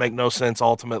that just make no sense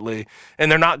ultimately.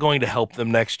 And they're not going to help them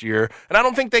next year. And I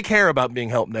don't think they care about being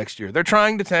helped next year. They're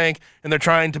trying to tank, and they're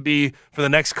trying to be, for the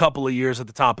next couple of years, at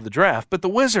the top of the draft. But the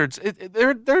Wizards,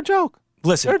 they're a joke.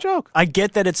 Listen, they're a joke. I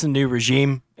get that it's a new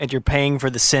regime, and you're paying for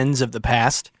the sins of the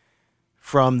past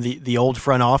from the old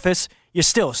front office. You're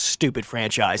still a stupid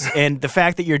franchise. And the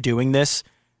fact that you're doing this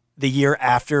the year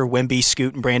after Wemby,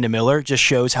 Scoot, and Brandon Miller just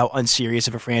shows how unserious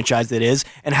of a franchise that is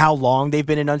and how long they've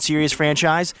been an unserious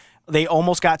franchise. They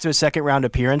almost got to a second-round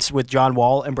appearance with John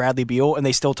Wall and Bradley Beal, and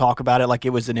they still talk about it like it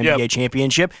was an NBA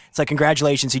championship. It's like,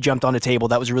 congratulations, he jumped on the table.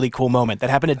 That was a really cool moment. That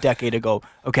happened a decade ago,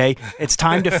 okay? It's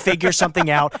time to figure something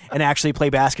out and actually play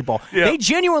basketball. Yep. They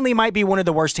genuinely might be one of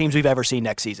the worst teams we've ever seen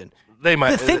next season. They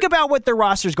might. Think about what their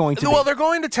roster's going to be. Well, they're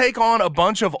going to take on a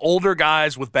bunch of older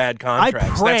guys with bad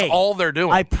contracts. That's all they're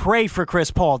doing. I pray for Chris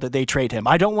Paul that they trade him.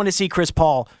 I don't want to see Chris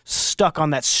Paul stuck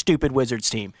on that stupid Wizards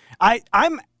team.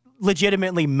 I'm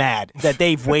legitimately mad that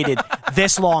they've waited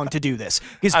this long to do this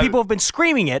because people have been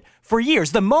screaming it for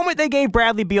years. The moment they gave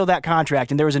Bradley Beal that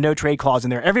contract and there was a no-trade clause in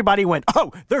there, everybody went,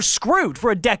 oh, they're screwed for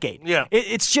a decade. Yeah.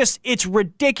 It's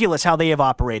ridiculous how they have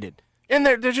operated. And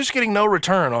they're just getting no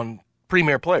return on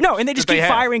premier players. No, and they just keep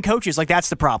firing coaches. Like, that's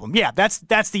the problem. Yeah, that's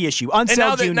the issue. And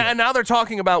now they're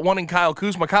talking about wanting Kyle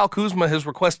Kuzma. Kyle Kuzma has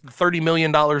requested $30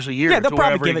 million a year. Yeah, they'll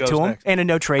probably give it to him next. and a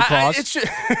no-trade clause. It's just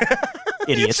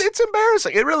idiots. It's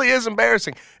embarrassing. It really is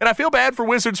embarrassing. And I feel bad for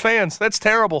Wizards fans. That's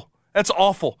terrible. That's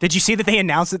awful. Did you see that they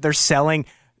announced that they're selling,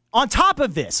 on top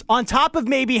of this, on top of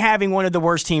maybe having one of the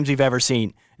worst teams we've ever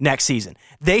seen next season,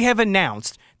 they have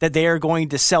announced that they are going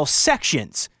to sell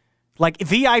sections, like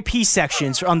VIP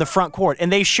sections on the front court,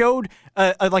 and they showed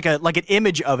like an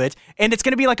image of it, and it's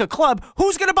going to be like a club.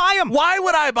 Who's going to buy them? Why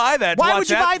would I buy that? Why would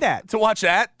you buy that? To watch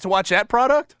that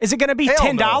product? Is it going to be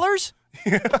 $10?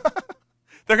 No.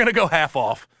 They're going to go half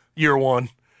off year one.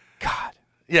 God.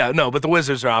 Yeah, no, but the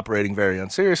Wizards are operating very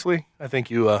unseriously. I think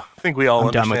we all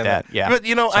understand done with that. Yeah. But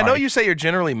Sorry. I know you say you're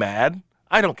generally mad.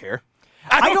 I don't care.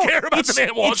 I don't care about the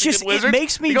damn Washington Wizards. It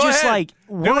makes me Go just ahead. like,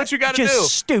 do what you got to do.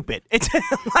 Just stupid. It's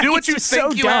like, do what you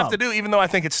think you have dumb. to do, even though I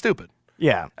think it's stupid.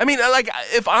 Yeah. I mean, like,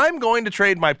 if I'm going to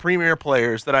trade my premier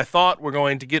players that I thought were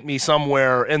going to get me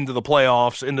somewhere into the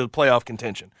playoffs, into the playoff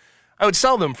contention, I would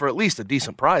sell them for at least a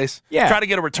decent price. Yeah. Try to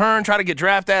get a return, try to get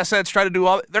draft assets, try to do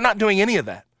all. They're not doing any of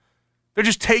that. They're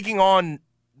just taking on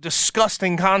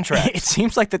disgusting contracts. It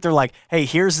seems like that they're like, hey,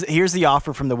 here's the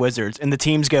offer from the Wizards, and the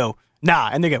teams go, nah,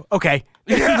 and they go, okay.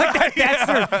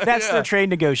 That's their trade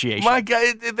negotiation. My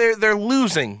God, they're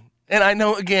losing. And I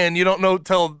know, again, you don't know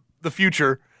till the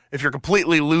future if you're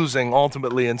completely losing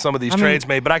ultimately in some of these trades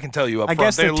made, but I can tell you up front,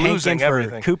 guess they're tanking losing for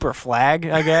everything. Cooper Flag,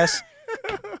 I guess.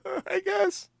 I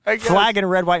guess. Flag in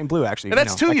red, white, and blue, actually. And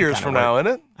that's 2 years from now, isn't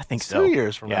it? I think so. 2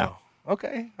 years from now.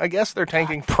 Okay. I guess they're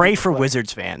tanking. Pray for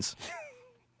Wizards fans.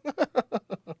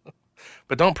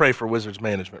 But don't pray for Wizards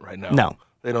management right now. No.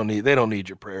 They don't need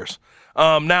your prayers.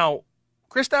 Now,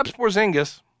 Kristaps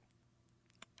Porzingis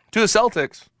to the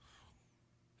Celtics,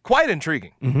 quite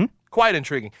intriguing. Mm-hmm. Quite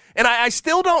intriguing. And I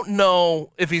still don't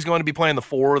know if he's going to be playing the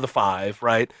 4 or the 5,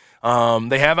 right?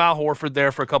 They have Al Horford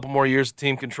there for a couple more years of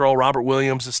team control. Robert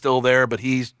Williams is still there, but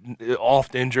he's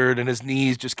oft injured and his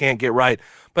knees just can't get right.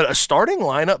 But a starting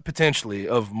lineup potentially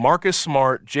of Marcus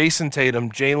Smart, Jason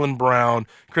Tatum, Jaylen Brown,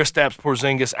 Kristaps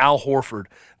Porzingis, Al Horford,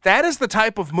 that is the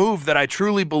type of move that I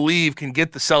truly believe can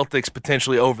get the Celtics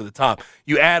potentially over the top.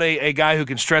 You add a guy who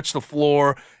can stretch the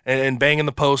floor and bang in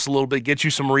the post a little bit, get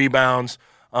you some rebounds,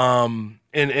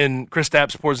 in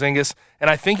Kristaps Porzingis, and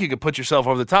I think you could put yourself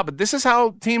over the top. But this is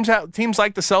how teams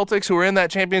like the Celtics, who are in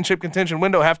that championship contention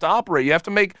window, have to operate. You have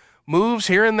to make moves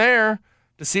here and there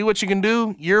to see what you can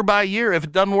do year by year. If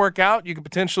it doesn't work out, you can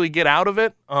potentially get out of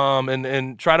it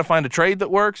and try to find a trade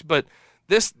that works. But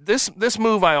this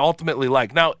move I ultimately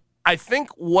like. Now, I think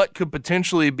what could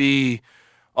potentially be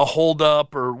a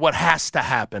holdup, or what has to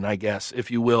happen, I guess, if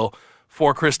you will,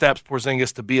 for Kristaps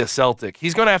Porzingis to be a Celtic,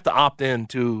 he's going to have to opt in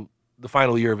to the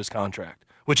final year of his contract,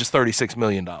 which is $36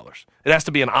 million. It has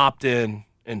to be an opt-in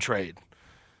and trade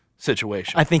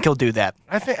situation. I think he'll do that.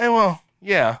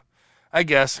 Yeah, I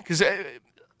guess. Because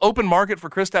open market for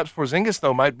Kristaps Porzingis,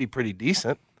 though, might be pretty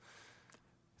decent.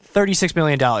 $36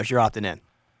 million, you're opting in.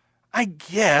 I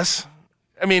guess.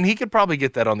 I mean, he could probably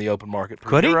get that on the open market.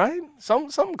 Could he? Right?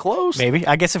 Something close. Maybe.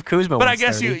 I guess if Kuzma But wants I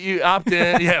guess 30. you opt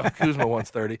in. Yeah, Kuzma wants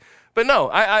 30. But no,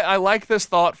 I like this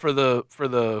thought for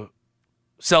the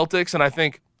Celtics, and I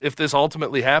think if this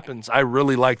ultimately happens, I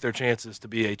really like their chances to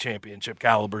be a championship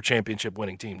caliber, championship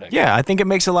winning team next year. Yeah, I think it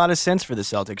makes a lot of sense for the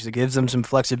Celtics. It gives them some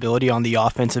flexibility on the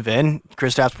offensive end.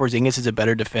 Kristaps Porzingis is a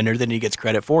better defender than he gets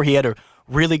credit for. He had a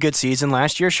really good season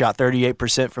last year, shot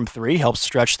 38% from three, helps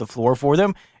stretch the floor for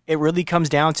them. It really comes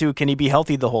down to, can he be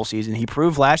healthy the whole season? He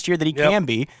proved last year that he can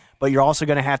be, but you're also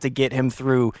going to have to get him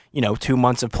through, 2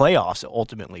 months of playoffs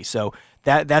ultimately. So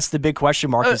that's the big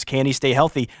question mark is, can he stay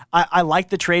healthy? I like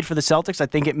the trade for the Celtics. I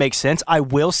think it makes sense. I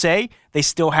will say they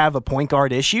still have a point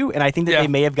guard issue, and I think that they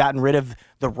may have gotten rid of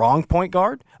the wrong point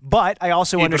guard. But I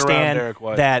also understand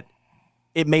that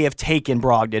it may have taken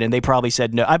Brogdon, and they probably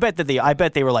said no. I bet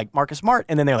they were like Marcus Smart,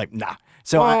 and then they're like, nah.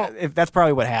 So if that's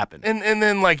probably what happened. And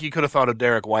then you could have thought of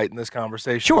Derek White in this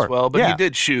conversation as well, but he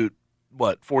did shoot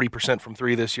 40% from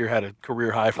three this year, had a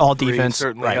career high from all three. Defense,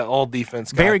 certainly right. all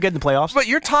defense guy. Very good in the playoffs. But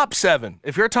your top seven,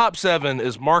 if your top seven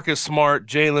is Marcus Smart,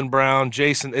 Jaylen Brown,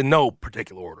 Jason, in no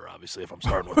particular order, obviously, if I'm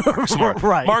starting with Marcus Smart.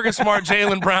 Right. Marcus Smart,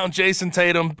 Jaylen Brown, Jason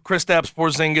Tatum, Kristaps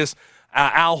Porzingis,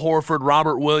 Al Horford,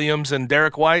 Robert Williams, and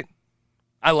Derek White,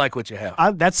 I like what you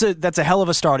have. That's a hell of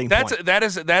a starting point. That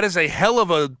is a hell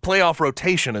of a playoff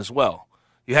rotation as well.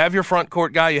 You have your front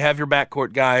court guy, you have your back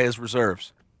court guy as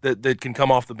reserves that can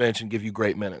come off the bench and give you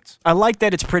great minutes. I like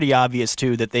that it's pretty obvious,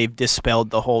 too, that they've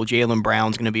dispelled the whole Jaylen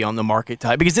Brown's going to be on the market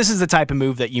type, because this is the type of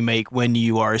move that you make when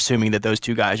you are assuming that those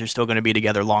two guys are still going to be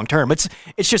together long term. It's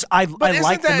just I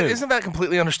like the move. Isn't that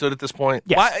completely understood at this point?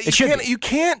 Yes, it should be.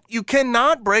 You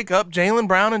cannot break up Jaylen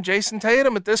Brown and Jason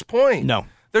Tatum at this point. No.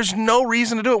 There's no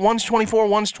reason to do it. One's 24,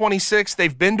 one's 26.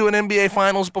 They've been to an NBA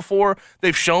Finals before.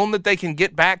 They've shown that they can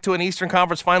get back to an Eastern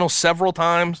Conference Finals several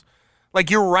times.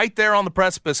 You're right there on the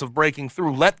precipice of breaking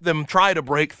through. Let them try to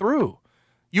break through.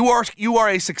 You are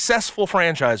a successful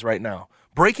franchise right now.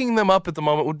 Breaking them up at the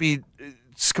moment would be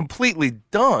completely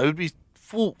dumb. It would be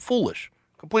foolish,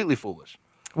 completely foolish.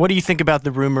 What do you think about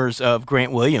the rumors of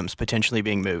Grant Williams potentially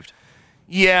being moved?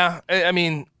 Yeah, I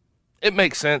mean, it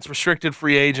makes sense. Restricted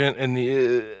free agent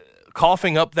and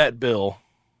coughing up that bill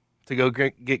to go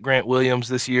get Grant Williams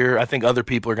this year. I think other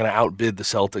people are going to outbid the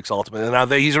Celtics ultimately. Now,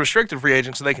 he's a restricted free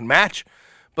agent, so they can match.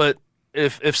 But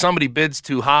if somebody bids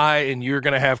too high and you're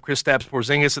going to have Kristaps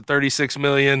Porzingis at $36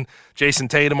 million, Jason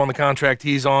Tatum on the contract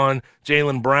he's on,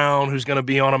 Jaylen Brown, who's going to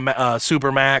be on a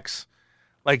super max,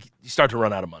 you start to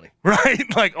run out of money, right?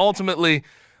 Ultimately,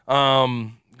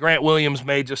 Grant Williams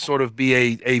may just sort of be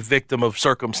a victim of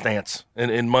circumstance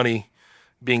and money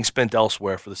being spent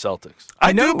elsewhere for the Celtics.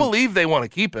 I do believe they want to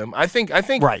keep him. I think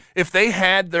right. If they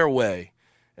had their way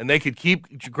and they could keep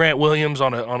Grant Williams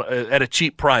at a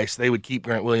cheap price, they would keep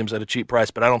Grant Williams at a cheap price,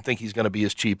 but I don't think he's going to be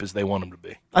as cheap as they want him to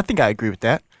be. I think I agree with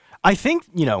that. I think,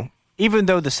 even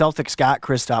though the Celtics got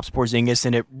Kristaps Porzingis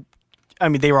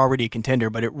and they were already a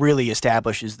contender, but it really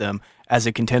establishes them as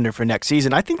a contender for next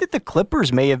season. I think that the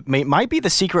Clippers might be the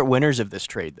secret winners of this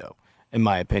trade, though, in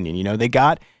my opinion.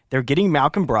 They're getting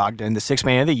Malcolm Brogdon, the sixth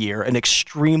man of the year, an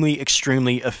extremely,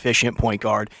 extremely efficient point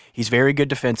guard. He's very good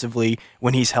defensively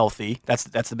when he's healthy. That's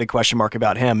the big question mark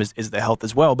about him is the health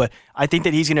as well. But I think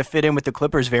that he's going to fit in with the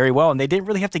Clippers very well, and they didn't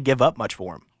really have to give up much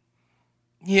for him.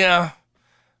 Yeah,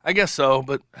 I guess so.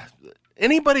 But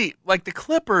anybody like the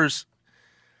Clippers,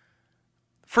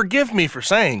 forgive me for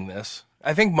saying this.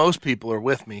 I think most people are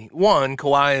with me. One,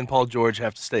 Kawhi and Paul George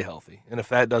have to stay healthy. And if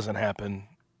that doesn't happen,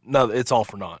 no, it's all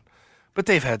for naught. But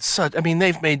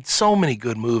they've made so many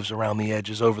good moves around the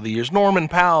edges over the years. Norman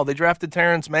Powell, they drafted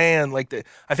Terrence Mann.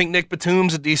 I think Nick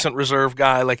Batum's a decent reserve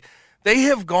guy. Like, they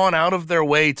have gone out of their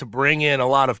way to bring in a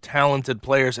lot of talented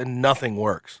players, and nothing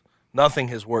works. Nothing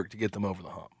has worked to get them over the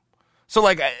hump. So,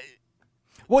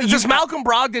 does Malcolm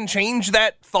Brogdon change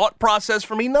that thought process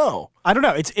for me? No. I don't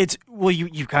know.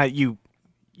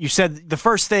 You said the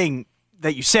first thing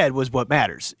that you said was what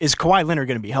matters. Is Kawhi Leonard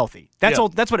going to be healthy? That's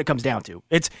what it comes down to.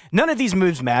 It's none of these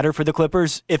moves matter for the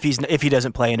Clippers if he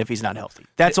doesn't play and if he's not healthy.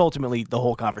 That's ultimately the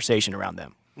whole conversation around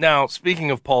them. Now,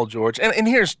 speaking of Paul George, and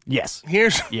here's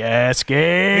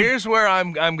where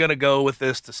I'm going to go with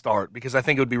this to start, because I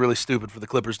think it would be really stupid for the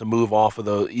Clippers to move off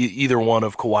of either one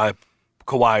of Kawhi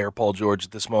or Paul George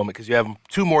at this moment, because you have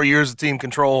 2 more years of team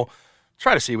control.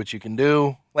 Try to see what you can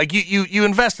do. Like, you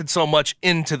invested so much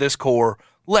into this core.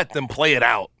 Let them play it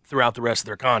out throughout the rest of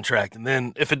their contract, and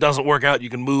then if it doesn't work out, you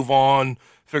can move on,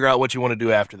 figure out what you want to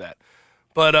do after that.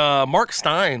 But Mark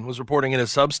Stein was reporting in his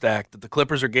Substack that the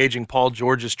Clippers are gauging Paul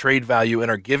George's trade value and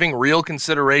are giving real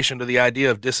consideration to the idea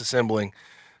of disassembling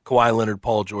Kawhi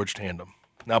Leonard-Paul George tandem.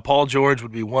 Now, Paul George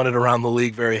would be wanted around the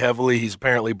league very heavily. He's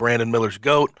apparently Brandon Miller's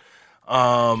GOAT.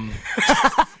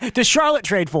 Does Charlotte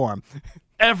trade for him?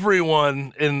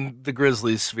 Everyone in the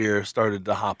Grizzlies sphere started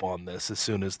to hop on this as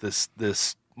soon as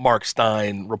this Mark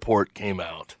Stein report came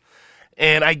out.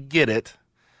 And I get it.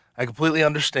 I completely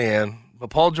understand. But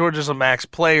Paul George is a max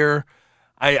player.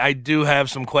 I do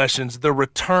have some questions. The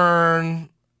return,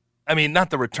 not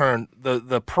the return,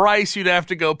 the price you'd have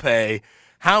to go pay,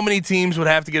 how many teams would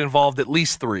have to get involved? At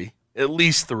least three.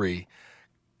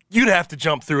 You'd have to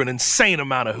jump through an insane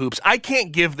amount of hoops. I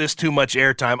can't give this too much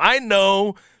airtime. I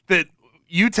know that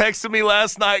you texted me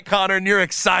last night, Connor, and you're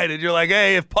excited. You're like,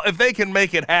 hey, if they can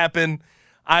make it happen,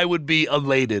 I would be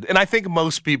elated. And I think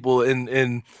most people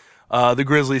in the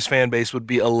Grizzlies fan base would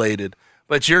be elated.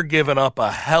 But you're giving up a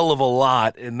hell of a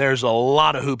lot, and there's a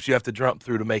lot of hoops you have to jump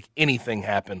through to make anything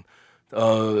happen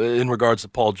in regards to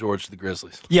Paul George to the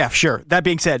Grizzlies. Yeah, sure. That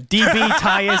being said, DB,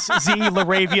 Tyus, Z,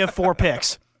 Laravia, 4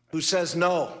 picks. Who says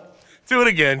no? Do it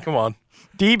again. Come on.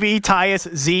 DB,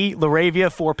 Tyus, Z, Laravia,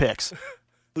 4 picks.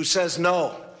 Who says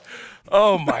no?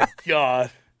 Oh, my God.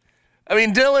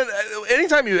 Dylan,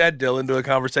 anytime you add Dylan to a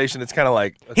conversation, it's kind of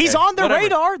like, okay, he's on the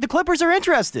radar. The Clippers are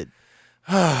interested.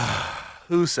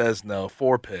 Who says no?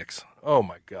 4 picks. Oh,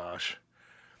 my gosh.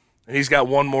 And he's got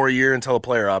 1 more year until a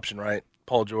player option, right?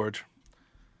 Paul George.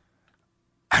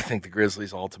 I think the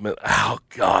Grizzlies ultimate. Oh,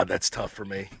 God, that's tough for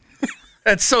me.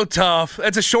 That's so tough.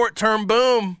 That's a short-term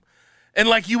boom. And,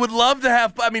 you would love to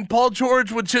have, Paul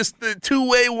George would just, the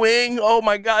 2-way wing. Oh,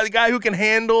 my God, the guy who can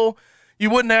handle. You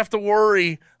wouldn't have to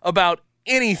worry about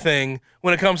anything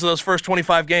when it comes to those first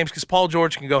 25 games because Paul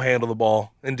George can go handle the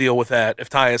ball and deal with that if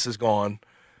Tyus is gone.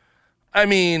 I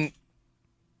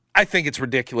think it's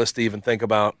ridiculous to even think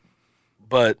about,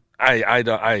 but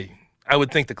I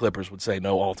would think the Clippers would say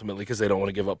no ultimately because they don't want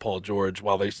to give up Paul George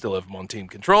while they still have him on team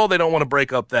control. They don't want to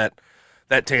break up that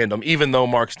tandem, even though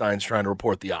Mark Stein's trying to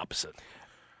report the opposite.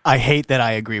 I hate that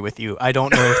I agree with you. I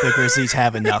don't know if the Grizzlies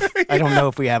have enough. I don't know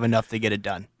if we have enough to get it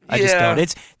done. I just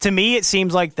don't. To me, it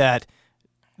seems like that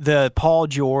the Paul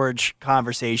George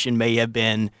conversation may have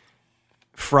been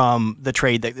from the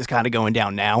trade that is kind of going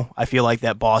down now. I feel like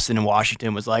that Boston and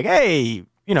Washington was like, hey,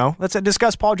 let's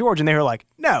discuss Paul George. And they were like,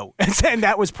 no. And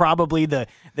that was probably the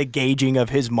gauging of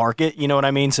his market. You know what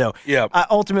I mean? So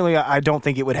ultimately, I don't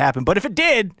think it would happen. But if it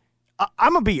did,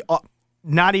 I'm going to be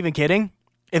not even kidding.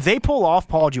 If they pull off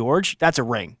Paul George, that's a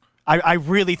ring. I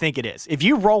really think it is. If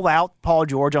you roll out Paul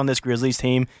George on this Grizzlies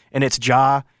team and it's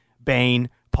Ja, Bane,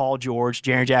 Paul George,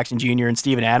 Jaren Jackson Jr., and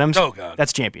Steven Adams, oh God,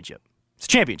 that's championship. It's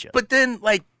championship. But then,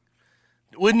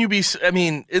 wouldn't you be,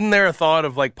 isn't there a thought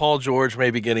of, Paul George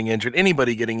maybe getting injured,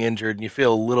 anybody getting injured, and you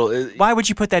feel a little... Why would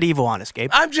you put that evil on us, Gabe?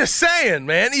 I'm just saying,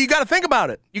 man. You got to think about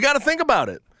it.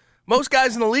 Most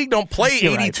guys in the league don't play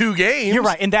 82 games. You're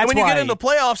right, and that's when why, you get into the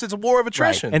playoffs, it's a war of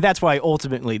attrition. Right. And that's why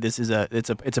ultimately this is a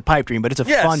pipe dream, but it's a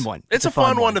fun one. It's a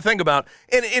fun one to think about.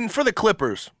 And for the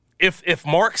Clippers, if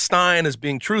Mark Stein is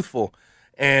being truthful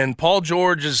and Paul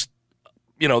George is,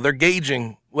 they're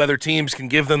gauging whether teams can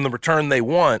give them the return they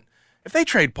want. If they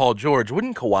trade Paul George,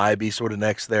 wouldn't Kawhi be sort of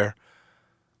next there?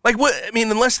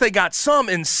 Unless they got some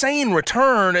insane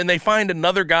return and they find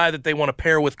another guy that they want to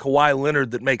pair with Kawhi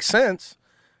Leonard that makes sense.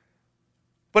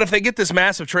 But if they get this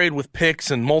massive trade with picks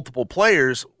and multiple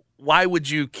players, why would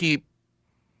you keep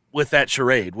with that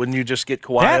charade? Wouldn't you just get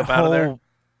Kawhi up out of there? That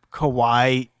whole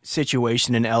Kawhi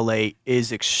situation in L.A.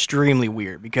 is extremely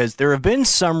weird because there have been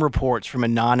some reports from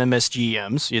anonymous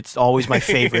GMs. It's always my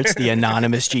favorites, the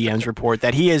anonymous GMs report,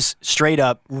 that he has straight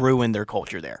up ruined their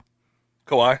culture there.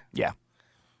 Kawhi? Yeah.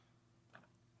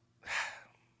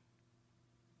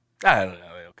 I don't know.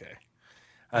 Okay.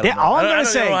 I don't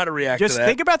know how to react to that. Just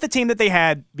think about the team that they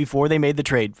had before they made the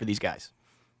trade for these guys.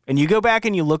 And you go back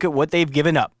and you look at what they've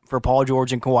given up for Paul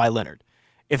George and Kawhi Leonard.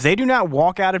 If they do not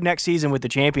walk out of next season with the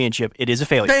championship, it is a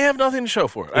failure. They have nothing to show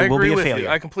for it. I agree with you.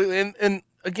 I completely and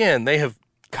again, they have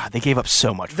they gave up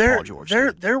so much for Paul George.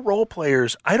 They're role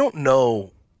players. I don't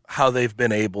know how they've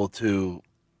been able to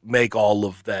make all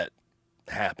of that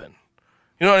happen.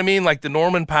 You know what I mean? Like the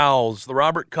Norman Powells, the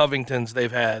Robert Covingtons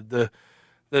they've had, the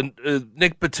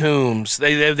Nick Batums.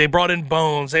 They brought in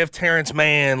Bones. They have Terrence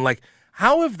Mann. Like,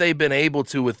 how have they been able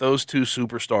to, with those two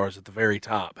superstars at the very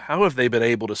top, how have they been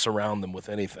able to surround them with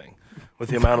anything, with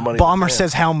the amount of money? Ballmer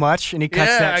says how much, and he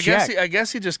cuts that check. I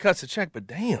guess he just cuts a check, but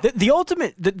damn. The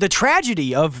ultimate, the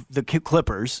tragedy of the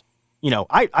Clippers,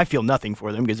 I feel nothing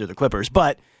for them because they're the Clippers,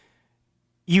 but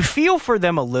you feel for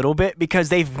them a little bit because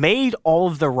they've made all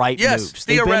of the right moves.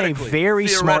 They've been a very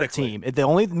smart team. The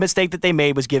only mistake that they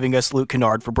made was giving us Luke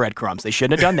Kennard for breadcrumbs. They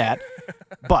shouldn't have done that,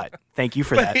 but thank you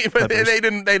for that. But they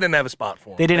didn't have a spot for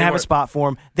him. They didn't have a spot for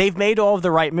him. They've made all of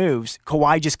the right moves.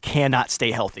 Kawhi just cannot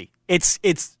stay healthy. It's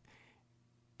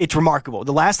remarkable.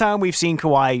 The last time we've seen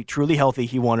Kawhi truly healthy,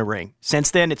 he won a ring. Since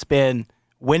then, it's been,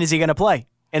 when is he going to play?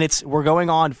 And we're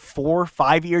going on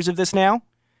 4-5 years of this now.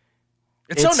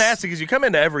 It's so nasty because you come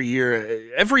into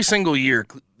every single year,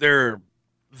 there are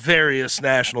various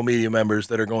national media members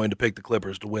that are going to pick the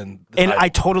Clippers to win the title. I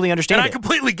totally understand I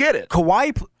completely get it.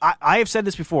 Kawhi, I have said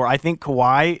this before, I think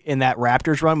Kawhi in that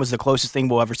Raptors run was the closest thing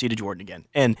we'll ever see to Jordan again.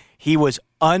 And he was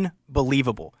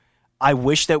unbelievable. I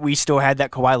wish that we still had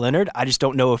that Kawhi Leonard. I just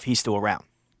don't know if he's still around.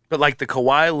 But like the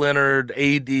Kawhi Leonard,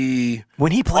 AD,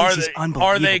 when he plays, he's unbelievable.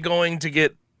 Are they going to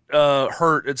get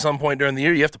hurt at some point during the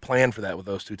year? You have to plan for that with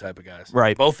those two type of guys.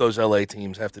 Right. Both those LA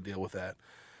teams have to deal with that.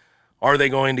 Are they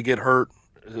going to get hurt?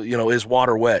 Is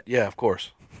water wet? Yeah, of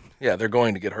course. Yeah, they're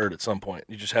going to get hurt at some point.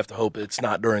 You just have to hope it's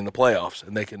not during the playoffs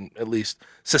and they can at least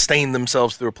sustain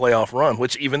themselves through a playoff run,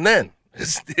 which even then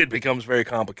it becomes very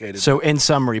complicated. So in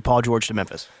summary, Paul George to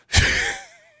Memphis.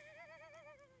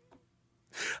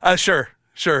 Sure.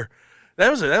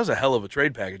 That was a hell of a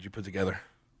trade package you put together.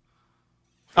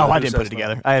 I didn't put it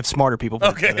together. I have smarter people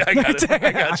put it together. I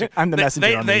got you. I'm the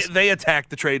messenger on this. They attacked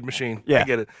the trade machine. Yeah. I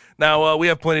get it. Now, we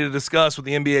have plenty to discuss with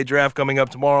the NBA draft coming up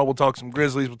tomorrow. We'll talk some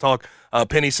Grizzlies. We'll talk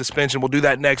Penny suspension. We'll do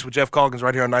that next with Jeff Calkins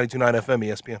right here on 92.9 FM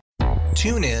ESPN.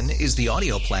 TuneIn is the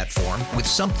audio platform with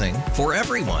something for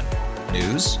everyone.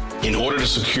 News. In order to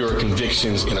secure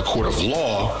convictions in a court of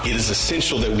law, it is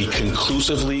essential that we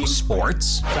conclusively.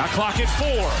 Sports. Shot clock at 4.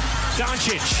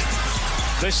 Doncic.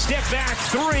 The step back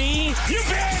 3. You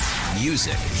bet.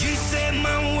 Music. You set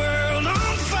my world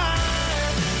on fire.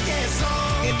 Yes,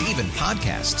 and even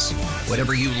podcasts.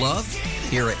 Whatever you love,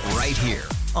 hear it right here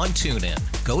on TuneIn.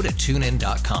 Go to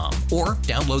TuneIn.com or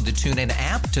download the TuneIn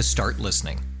app to start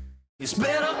listening. It's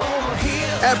better over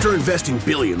here. After investing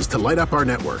billions to light up our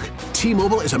network,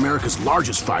 T-Mobile is America's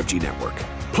largest 5G network.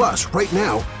 Plus, right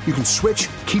now, you can switch,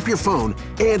 keep your phone,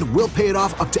 and we'll pay it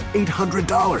off up to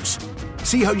 $800.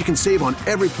 See how you can save on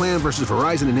every plan versus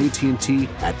Verizon and AT&T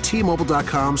at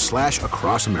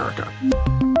T-Mobile.com/across America.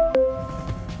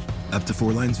 Up to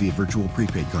 4 lines via virtual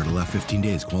prepaid card. Allow 15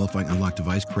 days. Qualifying unlocked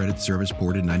device credit service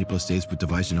ported 90-plus days with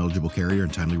device and eligible carrier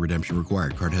and timely redemption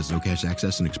required. Card has no cash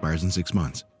access and expires in 6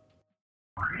 months.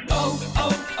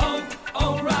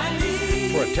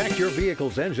 O'Reilly. Protect your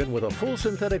vehicle's engine with a full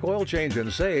synthetic oil change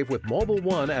and save with Mobile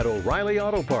One at O'Reilly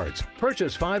Auto Parts.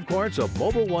 Purchase 5 quarts of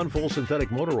Mobile One full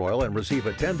synthetic motor oil and receive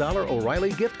a $10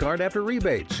 O'Reilly gift card after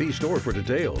rebate. See store for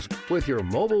details. With your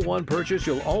Mobile One purchase,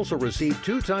 you'll also receive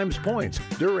 2 times points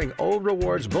during O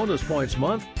Rewards Bonus Points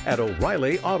Month at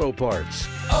O'Reilly Auto Parts.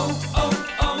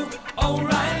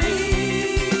 O'Reilly.